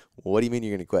 What do you mean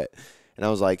you're gonna quit? And I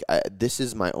was like, this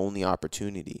is my only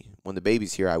opportunity. When the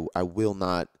baby's here, I will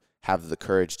not have the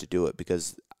courage to do it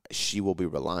because she will be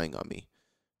relying on me,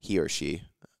 he or she.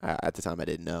 At the time, I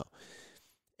didn't know.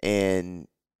 And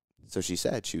so she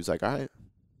was like, all right,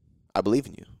 I believe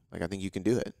in you. Like, I think you can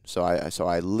do it. So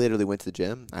I literally went to the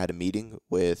gym. I had a meeting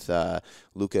with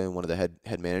Luca and one of the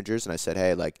head managers, and I said,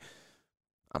 hey, like,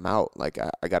 I'm out. Like,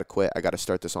 I got to quit. I got to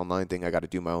start this online thing. I got to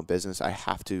do my own business. I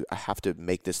have to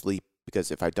make this leap, because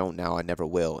if I don't now, I never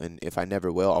will. And if I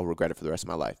never will, I'll regret it for the rest of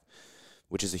my life,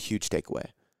 which is a huge takeaway,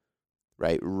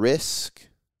 right? Risk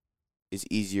is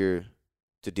easier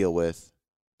to deal with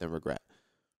than regret,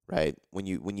 right? When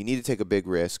you need to take a big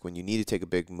risk, when you need to take a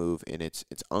big move, and it's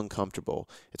uncomfortable,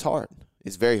 it's hard.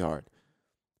 It's very hard.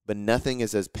 But nothing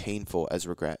is as painful as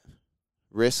regret.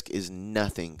 Risk is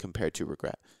nothing compared to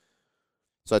regret.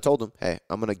 So I told him, hey,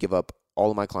 I'm going to give up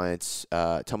all of my clients.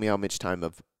 Tell me how much time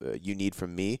you need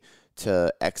from me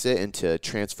to exit and to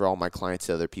transfer all my clients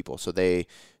to other people so they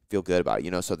feel good about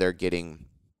it. So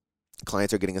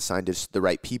clients are getting assigned to the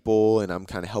right people, and I'm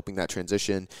kind of helping that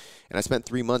transition. And I spent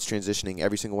 3 months transitioning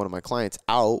every single one of my clients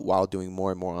out while doing more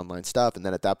and more online stuff. And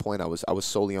then at that point, I was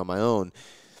solely on my own,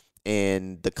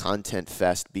 and the content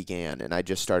fest began. And I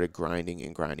just started grinding,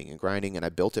 and I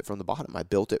built it from the bottom. I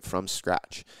built it from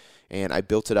scratch. And I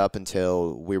built it up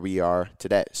until where we are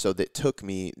today. So that took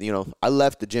me, I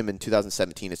left the gym in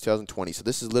 2017. It's 2020. So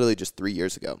this is literally just 3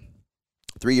 years ago.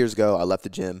 3 years ago, I left the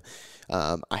gym.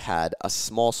 I had a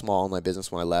small online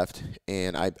business when I left,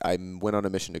 and I went on a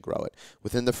mission to grow it.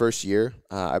 Within the first year,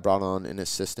 I brought on an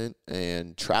assistant,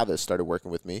 and Travis started working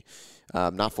with me.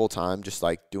 Not full-time, just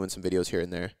like doing some videos here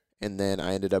and there. And then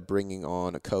I ended up bringing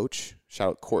on a coach. Shout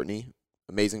out Courtney.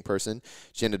 Amazing person.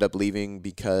 She ended up leaving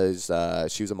because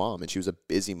she was a mom, and she was a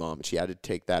busy mom, and she had to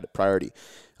take that priority.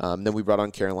 Then we brought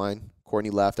on Caroline. Courtney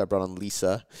left. I brought on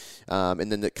Lisa.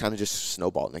 And then it kind of just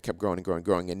snowballed, and it kept growing and growing and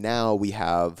growing. And now we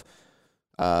have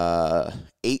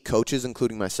 8 coaches,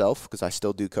 including myself, because I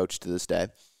still do coach to this day.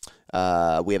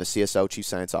 We have a CSO, Chief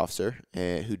Science Officer,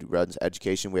 who runs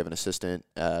education. We have an assistant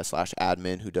 /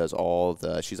 admin who does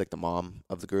she's like the mom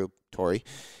of the group, Tori.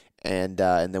 And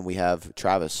then we have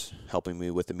Travis helping me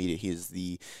with the media. He's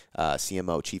the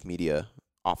CMO, Chief Media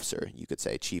Officer, you could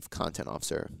say, Chief Content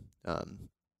Officer.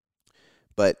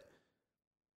 But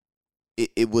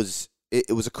it was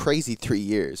a crazy 3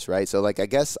 years, right? So like I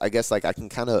guess like I can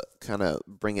kind of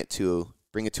bring it to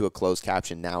a closed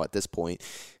caption now at this point,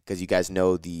 because you guys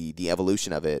know the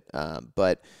evolution of it.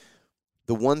 But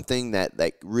the one thing that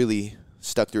like really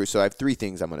stuck through. So I have 3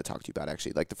 things I'm going to talk to you about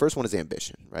actually. Like the first one is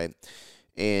ambition, right?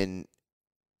 And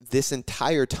this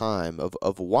entire time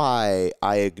of why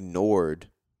I ignored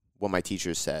what my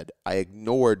teachers said, I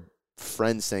ignored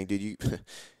friends saying, dude,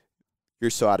 you're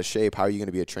so out of shape. How are you going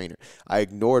to be a trainer? I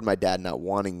ignored my dad not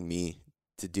wanting me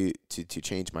to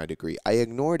change my degree. I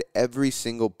ignored every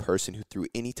single person who threw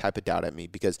any type of doubt at me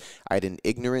because I had an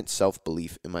ignorant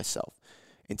self-belief in myself.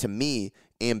 And to me,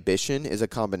 ambition is a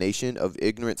combination of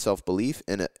ignorant self-belief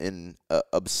and an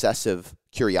obsessive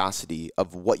curiosity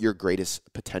of what your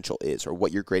greatest potential is or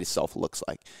what your greatest self looks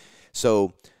like.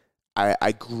 So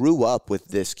I grew up with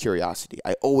this curiosity.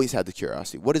 I always had the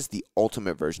curiosity. What is the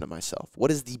ultimate version of myself?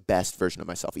 What is the best version of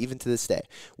myself, even to this day?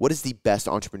 What is the best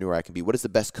entrepreneur I can be? What is the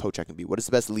best coach I can be? What is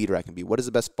the best leader I can be? What is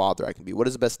the best father I can be? What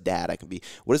is the best dad I can be?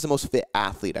 What is the most fit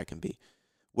athlete I can be?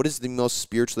 What is the most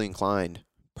spiritually inclined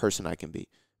person I can be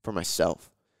for myself,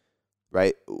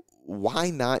 right? why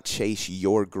not chase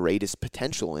your greatest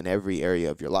potential in every area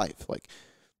of your life? Like,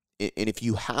 and if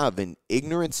you have an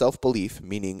ignorant self-belief,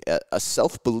 meaning a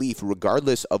self-belief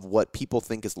regardless of what people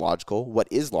think is logical,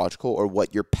 or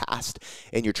what your past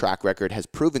and your track record has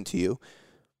proven to you,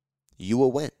 you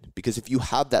will win. Because if you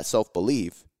have that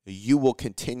self-belief, you will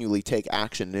continually take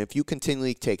action. And if you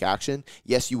continually take action,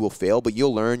 yes, you will fail, but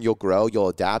you'll learn, you'll grow, you'll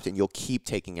adapt, and you'll keep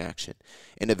taking action.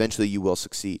 And eventually you will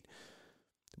succeed.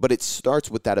 But it starts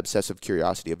with that obsessive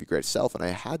curiosity of your greatest self, and I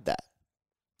had that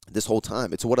this whole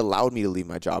time. It's what allowed me to leave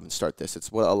my job and start this.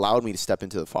 It's what allowed me to step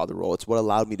into the father role. It's what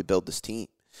allowed me to build this team.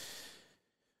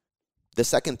 The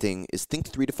second thing is think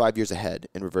 3 to 5 years ahead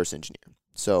and reverse engineer.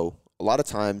 So a lot of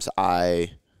times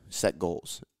I set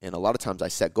goals, and a lot of times I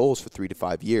set goals for 3 to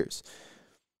 5 years.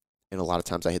 And a lot of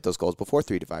times I hit those goals before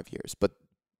 3 to 5 years. But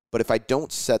if I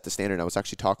don't set the standard, I was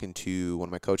actually talking to one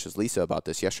of my coaches, Lisa, about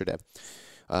this yesterday.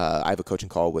 I have a coaching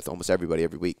call with almost everybody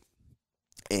every week,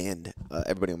 and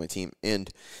everybody on my team. And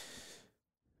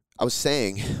I was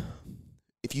saying,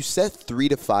 if you set 3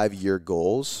 to 5 year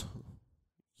goals,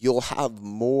 you'll have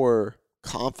more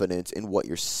confidence in what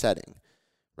you're setting,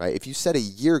 right? If you set a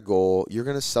year goal, you're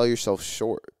going to sell yourself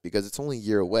short because it's only a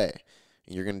year away,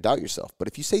 and you're going to doubt yourself. But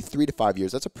if you say 3 to 5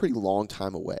 years, that's a pretty long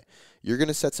time away. You're going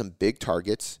to set some big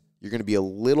targets. You're going to be a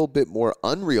little bit more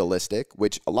unrealistic,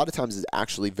 which a lot of times is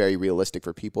actually very realistic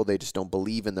for people. They just don't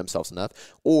believe in themselves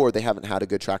enough, or they haven't had a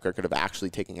good track record of actually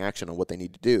taking action on what they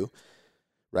need to do,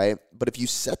 right? But if you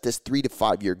set this 3 to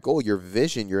 5 year goal, your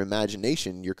vision, your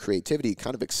imagination, your creativity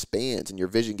kind of expands and your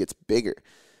vision gets bigger.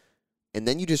 And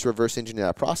then you just reverse engineer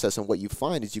that process, and what you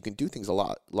find is you can do things a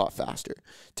lot faster.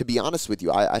 To be honest with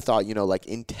you, I thought, like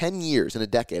in 10 years, in a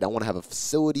decade, I want to have a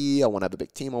facility, I want to have a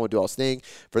big team, I want to do all this thing.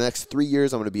 For the next 3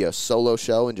 years, I'm going to be a solo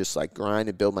show and just like grind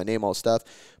and build my name, all this stuff.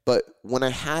 But when I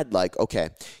had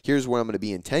okay, here's where I'm going to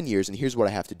be in 10 years, and here's what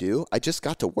I have to do, I just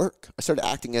got to work. I started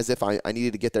acting as if I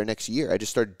needed to get there next year. I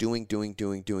just started doing.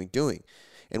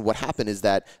 And what happened is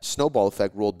that snowball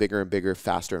effect rolled bigger and bigger,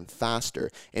 faster and faster,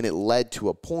 and it led to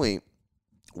a point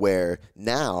where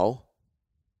now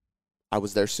I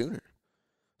was there sooner.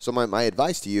 So my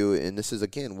advice to you, and this is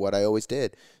again what I always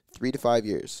did, 3 to 5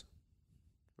 years,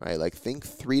 right? Like think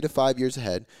 3 to 5 years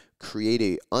ahead, create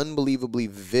a unbelievably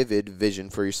vivid vision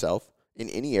for yourself in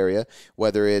any area,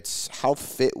 whether it's how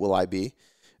fit will I be,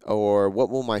 or what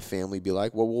will my family be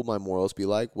like, what will my morals be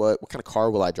like, what kind of car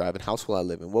will I drive and house will I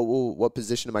live in, what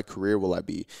position in my career will I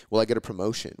be, will I get a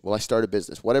promotion, will I start a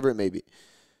business, whatever it may be.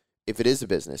 If it is a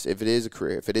business, if it is a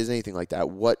career, if it is anything like that,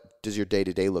 what does your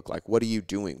day-to-day look like? What are you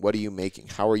doing? What are you making?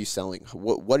 How are you selling?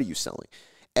 What are you selling?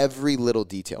 Every little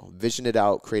detail. Vision it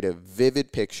out, create a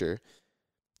vivid picture,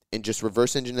 and just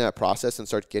reverse engineer that process and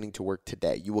start getting to work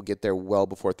today. You will get there well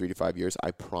before 3 to 5 years, I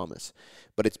promise.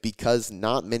 But it's because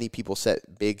not many people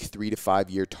set big 3 to 5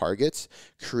 year targets,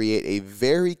 create a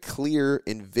very clear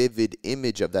and vivid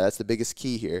image of that. That's the biggest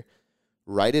key here.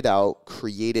 Write it out,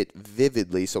 create it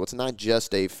vividly, so it's not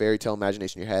just a fairy tale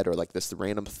imagination in your head or like this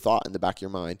random thought in the back of your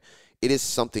mind. It is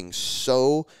something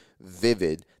so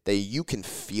vivid that you can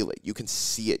feel it, you can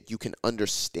see it, you can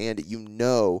understand it, you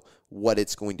know what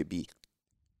it's going to be,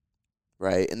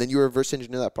 right? And then you reverse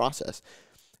engineer that process.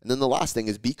 And then the last thing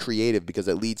is be creative, because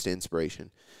it leads to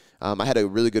inspiration. I had a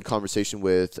really good conversation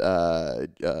with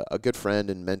a good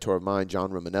friend and mentor of mine, John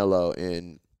Romanello,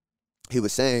 and he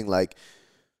was saying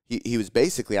he was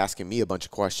basically asking me a bunch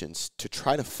of questions to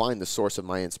try to find the source of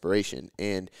my inspiration.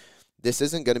 And this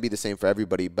isn't going to be the same for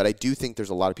everybody, but I do think there's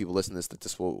a lot of people listening to this that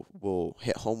this will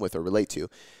hit home with or relate to. And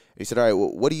he said, all right,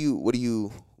 well,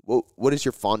 what is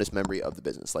your fondest memory of the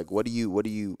business? Like, what do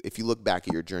you, if you look back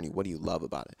at your journey, what do you love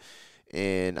about it?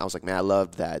 And I was like, man, I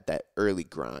loved that early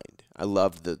grind. I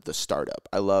loved the startup.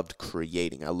 I loved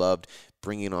creating. I loved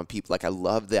bringing on people. Like, I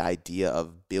loved the idea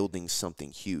of building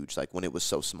something huge, like when it was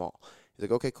so small. He's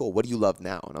like, okay, cool. What do you love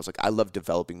now? And I was like, I love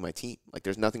developing my team. Like,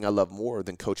 there's nothing I love more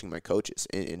than coaching my coaches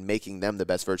and making them the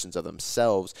best versions of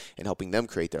themselves and helping them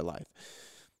create their life.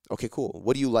 Okay, cool.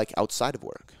 What do you like outside of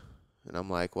work? And I'm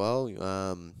like, well,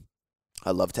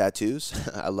 I love tattoos.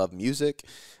 I love music.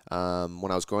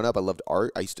 When I was growing up, I loved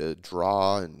art. I used to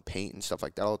draw and paint and stuff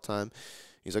like that all the time.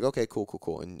 He's like, okay,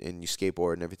 cool. And you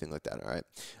skateboard and everything like that, all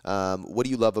right? What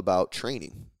do you love about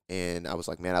training? And I was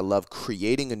like, man, I love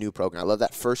creating a new program. I love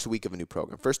that first week of a new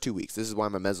program, first 2 weeks. This is why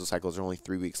my mesocycles are only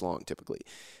 3 weeks long typically,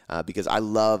 because I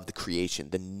love the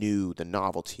creation, the new, the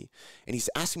novelty. And he's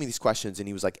asking me these questions, and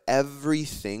he was like,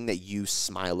 everything that you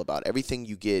smile about, everything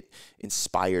you get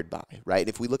inspired by, right? And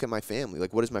if we look at my family,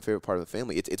 like, what is my favorite part of the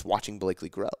family? It's watching Blakely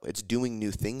grow. It's doing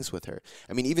new things with her.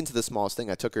 I mean, even to the smallest thing,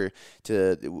 I took her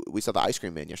we saw the ice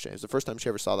cream man yesterday. It was the first time she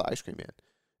ever saw the ice cream man.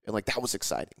 And like, that was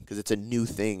exciting because it's a new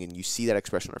thing. And you see that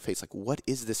expression on her face. Like, what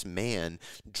is this man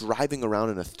driving around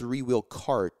in a 3-wheel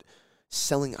cart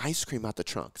selling ice cream out the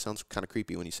trunk? Sounds kind of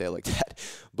creepy when you say it like that,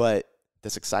 but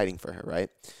that's exciting for her, right?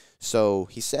 So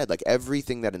he said, like,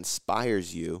 everything that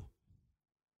inspires you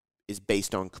is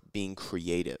based on being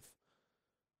creative,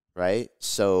 right?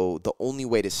 So the only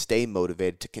way to stay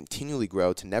motivated, to continually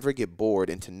grow, to never get bored,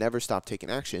 and to never stop taking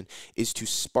action is to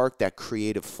spark that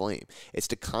creative flame. It's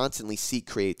to constantly seek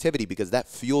creativity because that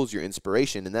fuels your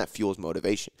inspiration and that fuels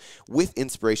motivation. With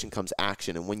inspiration comes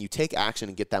action, and when you take action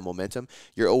and get that momentum,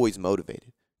 you're always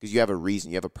motivated because you have a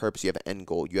reason, you have a purpose, you have an end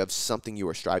goal, you have something you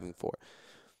are striving for.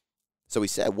 So he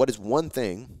said, what is one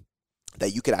thing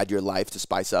that you could add to your life to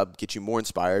spice up, get you more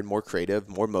inspired, more creative,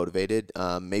 more motivated,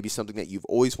 maybe something that you've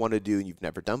always wanted to do and you've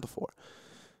never done before?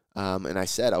 And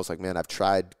I was like, man, I've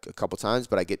tried a couple times,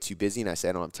 but I get too busy and I say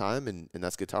I don't have time, and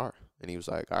that's guitar. And he was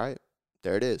like, all right,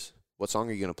 there it is. What song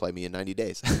are you going to play me in 90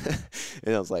 days?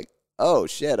 And I was like, oh,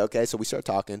 shit, okay. So we started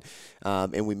talking,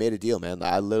 and we made a deal, man.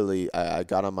 I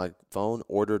got on my phone,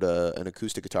 ordered an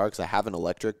acoustic guitar because I have an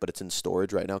electric, but it's in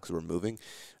storage right now because we're moving.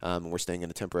 We're staying in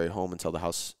a temporary home until the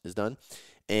house is done.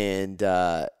 And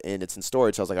it's in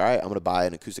storage. So I was like, all right, I'm going to buy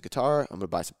an acoustic guitar. I'm going to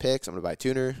buy some picks. I'm going to buy a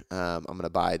tuner. I'm going to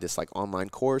buy this like online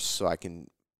course so I can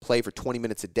play for 20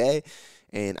 minutes a day.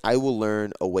 And I will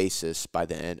learn Oasis by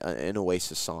the end, an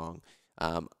Oasis song.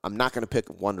 I'm not going to pick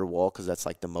Wonderwall because that's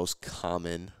like the most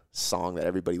common song that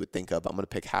everybody would think of. I'm going to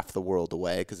pick Half the World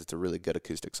Away because it's a really good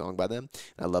acoustic song by them.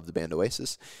 And I love the band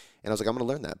Oasis. And I was like, I'm going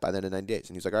to learn that by the end of 90 days.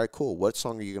 And he's like, all right, cool. What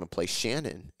song are you going to play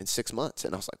Shannon in 6 months?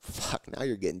 And I was like, fuck, now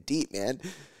you're getting deep, man.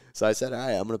 So I said, all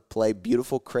right, I'm going to play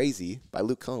Beautiful Crazy by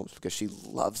Luke Combs because she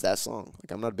loves that song.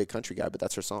 Like, I'm not a big country guy, but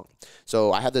that's her song.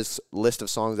 So I have this list of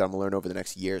songs that I'm going to learn over the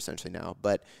next year essentially now.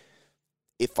 But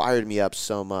it fired me up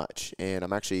so much. And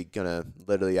I'm actually going to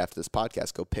literally after this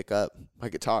podcast go pick up my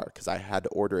guitar because I had to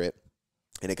order it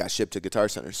and it got shipped to Guitar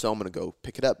Center. So I'm going to go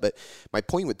pick it up. But my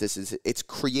point with this is it's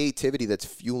creativity that's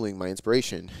fueling my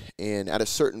inspiration. And at a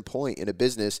certain point in a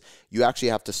business, you actually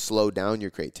have to slow down your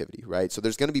creativity, right? So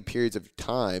there's going to be periods of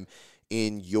time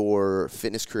in your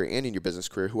fitness career and in your business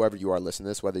career, whoever you are listening to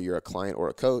this, whether you're a client or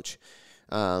a coach,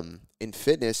 in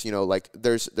fitness, you know, like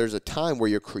there's a time where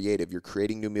you're creative, you're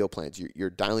creating new meal plans, you're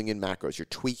dialing in macros, you're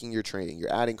tweaking your training,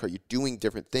 you're adding carb, you're doing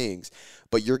different things,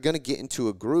 but you're going to get into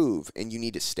a groove and you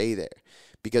need to stay there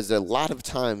because there are a lot of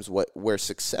times where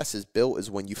success is built is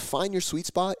when you find your sweet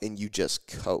spot and you just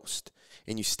coast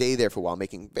and you stay there for a while,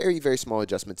 making very, very small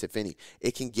adjustments, if any.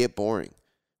 It can get boring.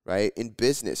 Right? In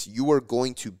business, you are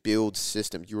going to build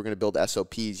systems. You are going to build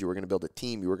SOPs. You are going to build a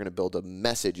team. You are going to build a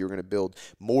message. You're going to build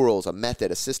morals, a method,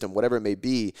 a system, whatever it may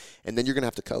be. And then you're going to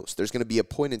have to coast. There's going to be a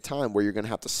point in time where you're going to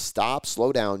have to stop,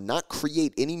 slow down, not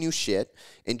create any new shit,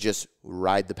 and just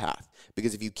ride the path.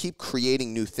 Because if you keep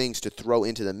creating new things to throw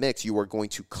into the mix, you are going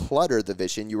to clutter the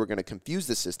vision. You are going to confuse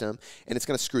the system, and it's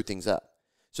going to screw things up.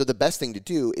 So the best thing to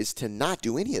do is to not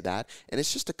do any of that, and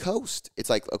it's just to coast. It's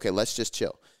like, okay, let's just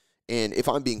chill. And if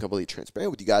I'm being completely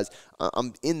transparent with you guys,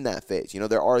 I'm in that phase. You know,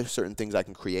 there are certain things I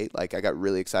can create. Like I got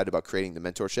really excited about creating the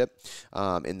mentorship,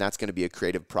 and that's going to be a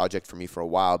creative project for me for a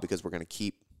while because we're going to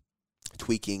keep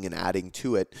tweaking and adding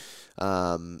to it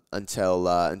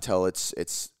until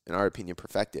it's in our opinion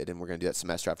perfected, and we're going to do that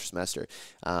semester after semester.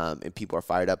 And people are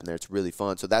fired up, and it's really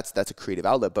fun. So that's a creative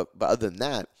outlet. But other than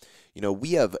that, you know,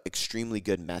 we have extremely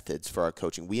good methods for our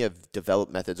coaching. We have developed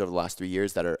methods over the last 3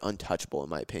 years that are untouchable, in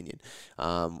my opinion.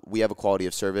 We have a quality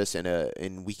of service,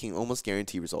 and we can almost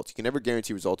guarantee results. You can never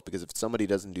guarantee results because if somebody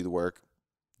doesn't do the work,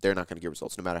 they're not going to get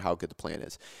results, no matter how good the plan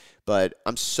is. But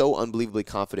I'm so unbelievably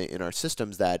confident in our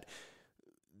systems that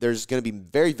there's going to be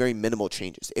very, very minimal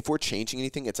changes. If we're changing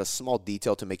anything, it's a small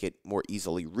detail to make it more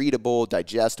easily readable,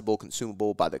 digestible,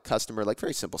 consumable by the customer, like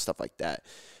very simple stuff like that.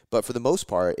 But for the most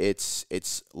part, it's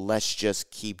let's just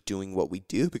keep doing what we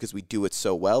do because we do it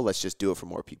so well. Let's just do it for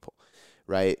more people,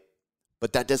 right?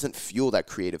 But that doesn't fuel that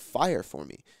creative fire for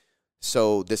me.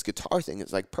 So this guitar thing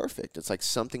is like perfect. It's like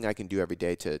something I can do every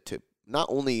day to not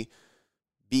only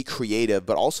be creative,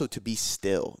 but also to be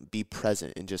still, be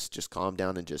present, and just calm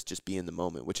down and just be in the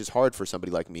moment, which is hard for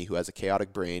somebody like me who has a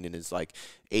chaotic brain and is like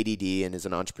ADD and is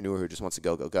an entrepreneur who just wants to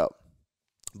go.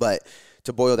 But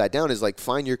to boil that down is like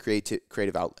find your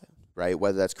creative outlet, right?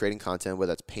 Whether that's creating content,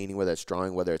 whether that's painting, whether that's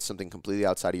drawing, whether it's something completely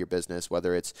outside of your business,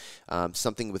 whether it's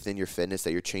something within your fitness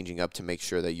that you're changing up to make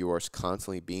sure that you are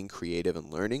constantly being creative and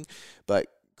learning. But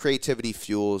creativity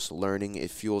fuels learning, it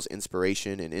fuels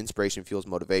inspiration, and inspiration fuels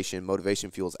motivation.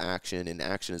 Motivation fuels action, and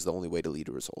action is the only way to lead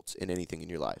to results in anything in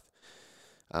your life.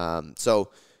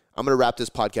 So I'm going to wrap this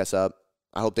podcast up.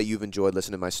 I hope that you've enjoyed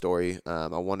listening to my story. I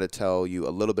wanted to tell you a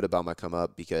little bit about my come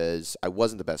up because I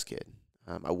wasn't the best kid.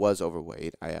 I was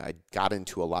overweight. I got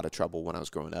into a lot of trouble when I was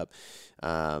growing up.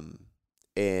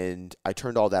 And I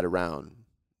turned all that around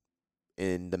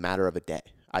in the matter of a day.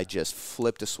 I just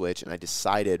flipped a switch and I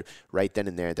decided right then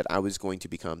and there that I was going to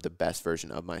become the best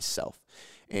version of myself.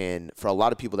 And for a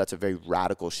lot of people, that's a very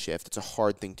radical shift. It's a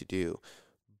hard thing to do.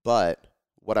 But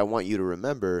what I want you to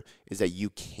remember is that you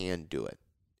can do it.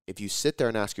 If you sit there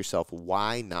and ask yourself,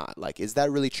 why not? Like, is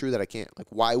that really true that I can't? Like,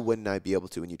 why wouldn't I be able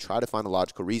to? And you try to find a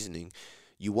logical reasoning,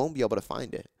 you won't be able to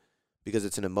find it because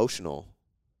it's an emotional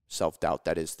self-doubt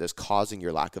that's causing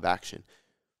your lack of action.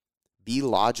 Be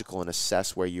logical and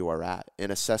assess where you are at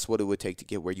and assess what it would take to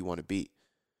get where you want to be.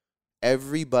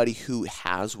 Everybody who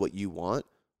has what you want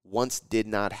once did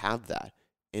not have that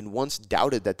and once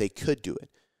doubted that they could do it.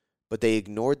 But they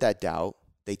ignored that doubt.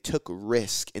 They took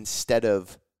risk instead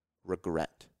of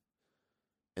regret.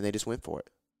 And they just went for it.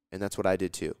 And that's what I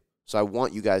did too. So I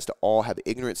want you guys to all have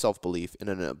ignorant self-belief and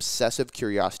an obsessive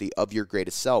curiosity of your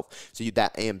greatest self so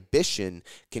that ambition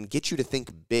can get you to think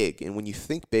big. And when you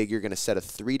think big, you're going to set a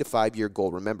 3 to 5 year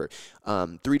goal. Remember,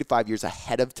 3 to 5 years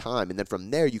ahead of time. And then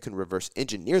from there, you can reverse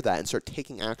engineer that and start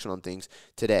taking action on things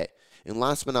today. And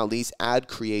last but not least, add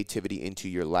creativity into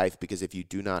your life because if you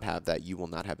do not have that, you will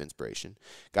not have inspiration.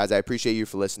 Guys, I appreciate you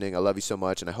for listening. I love you so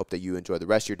much, and I hope that you enjoy the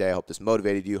rest of your day. I hope this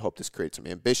motivated you. I hope this created some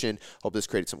ambition. I hope this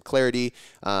created some clarity.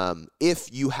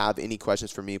 If you have any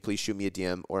questions for me, please shoot me a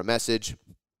DM or a message.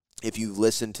 If you've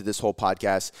listened to this whole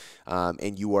podcast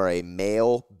and you are a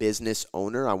male business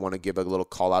owner, I want to give a little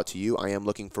call out to you. I am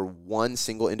looking for one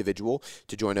single individual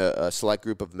to join a select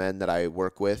group of men that I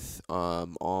work with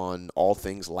on all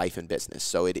things life and business.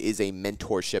 So it is a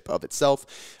mentorship of itself.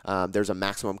 There's a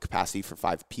maximum capacity for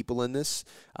 5 people in this.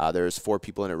 There's 4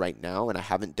 people in it right now, and I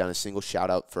haven't done a single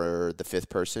shout out for the 5th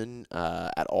person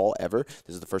at all ever.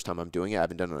 This is the first time I'm doing it. I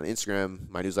haven't done it on Instagram,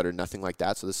 my newsletter, nothing like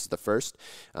that. So this is the first.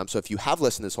 So if you have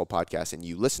listened to this whole podcast and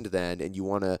you listen to the end and you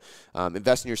want to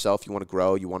invest in yourself, you want to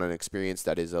grow, you want an experience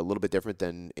that is a little bit different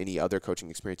than any other coaching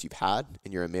experience you've had,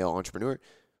 and you're a male entrepreneur,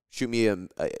 shoot me an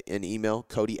email,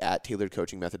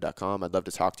 Cody@tailoredcoachingmethod.com. I'd love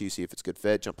to talk to you, see if it's a good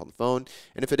fit, jump on the phone.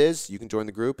 And if it is, you can join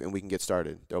the group and we can get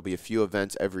started. There'll be a few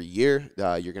events every year.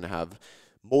 You're going to have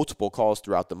multiple calls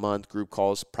throughout the month, group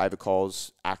calls, private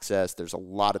calls, access. There's a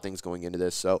lot of things going into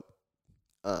this. So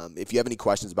if you have any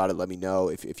questions about it, let me know.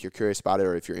 If you're curious about it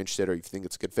or if you're interested or if you think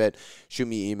it's a good fit, shoot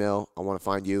me an email. I want to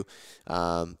find you.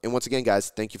 And once again,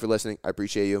 guys, thank you for listening. I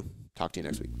appreciate you. Talk to you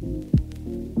next week.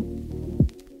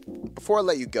 Before I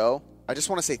let you go, I just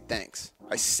want to say thanks.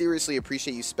 I seriously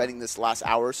appreciate you spending this last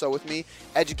hour or so with me,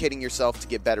 educating yourself to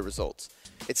get better results.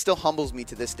 It still humbles me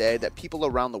to this day that people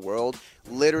around the world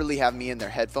literally have me in their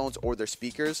headphones or their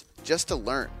speakers just to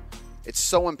learn. It's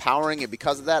so empowering, and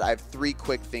because of that, I have 3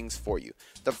 quick things for you.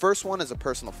 The first one is a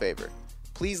personal favor.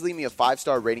 Please leave me a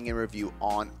 5-star rating and review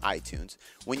on iTunes.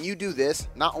 When you do this,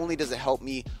 not only does it help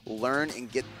me learn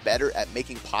and get better at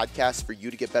making podcasts for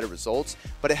you to get better results,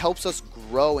 but it helps us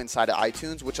grow inside of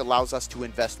iTunes, which allows us to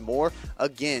invest more,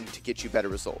 again, to get you better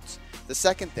results. The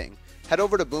second thing, head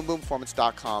over to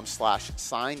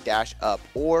boomboomperformance.com/sign-up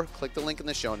or click the link in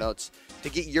the show notes to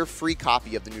get your free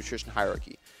copy of the Nutrition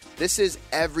Hierarchy. This is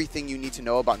everything you need to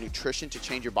know about nutrition to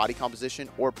change your body composition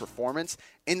or performance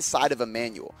inside of a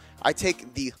manual. I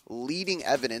take the leading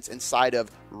evidence inside of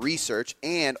research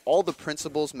and all the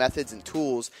principles, methods, and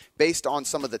tools based on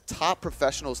some of the top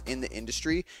professionals in the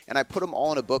industry, and I put them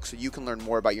all in a book so you can learn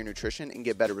more about your nutrition and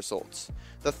get better results.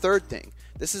 The third thing,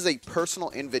 this is a personal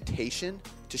invitation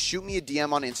to shoot me a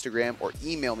DM on Instagram or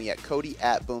email me at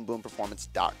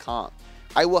cody@boomboomperformance.com.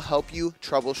 I will help you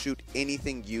troubleshoot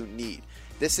anything you need.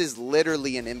 This is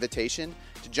literally an invitation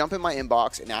to jump in my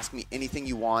inbox and ask me anything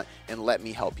you want and let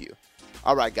me help you.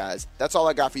 All right, guys, that's all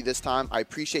I got for you this time. I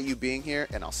appreciate you being here,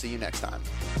 and I'll see you next time.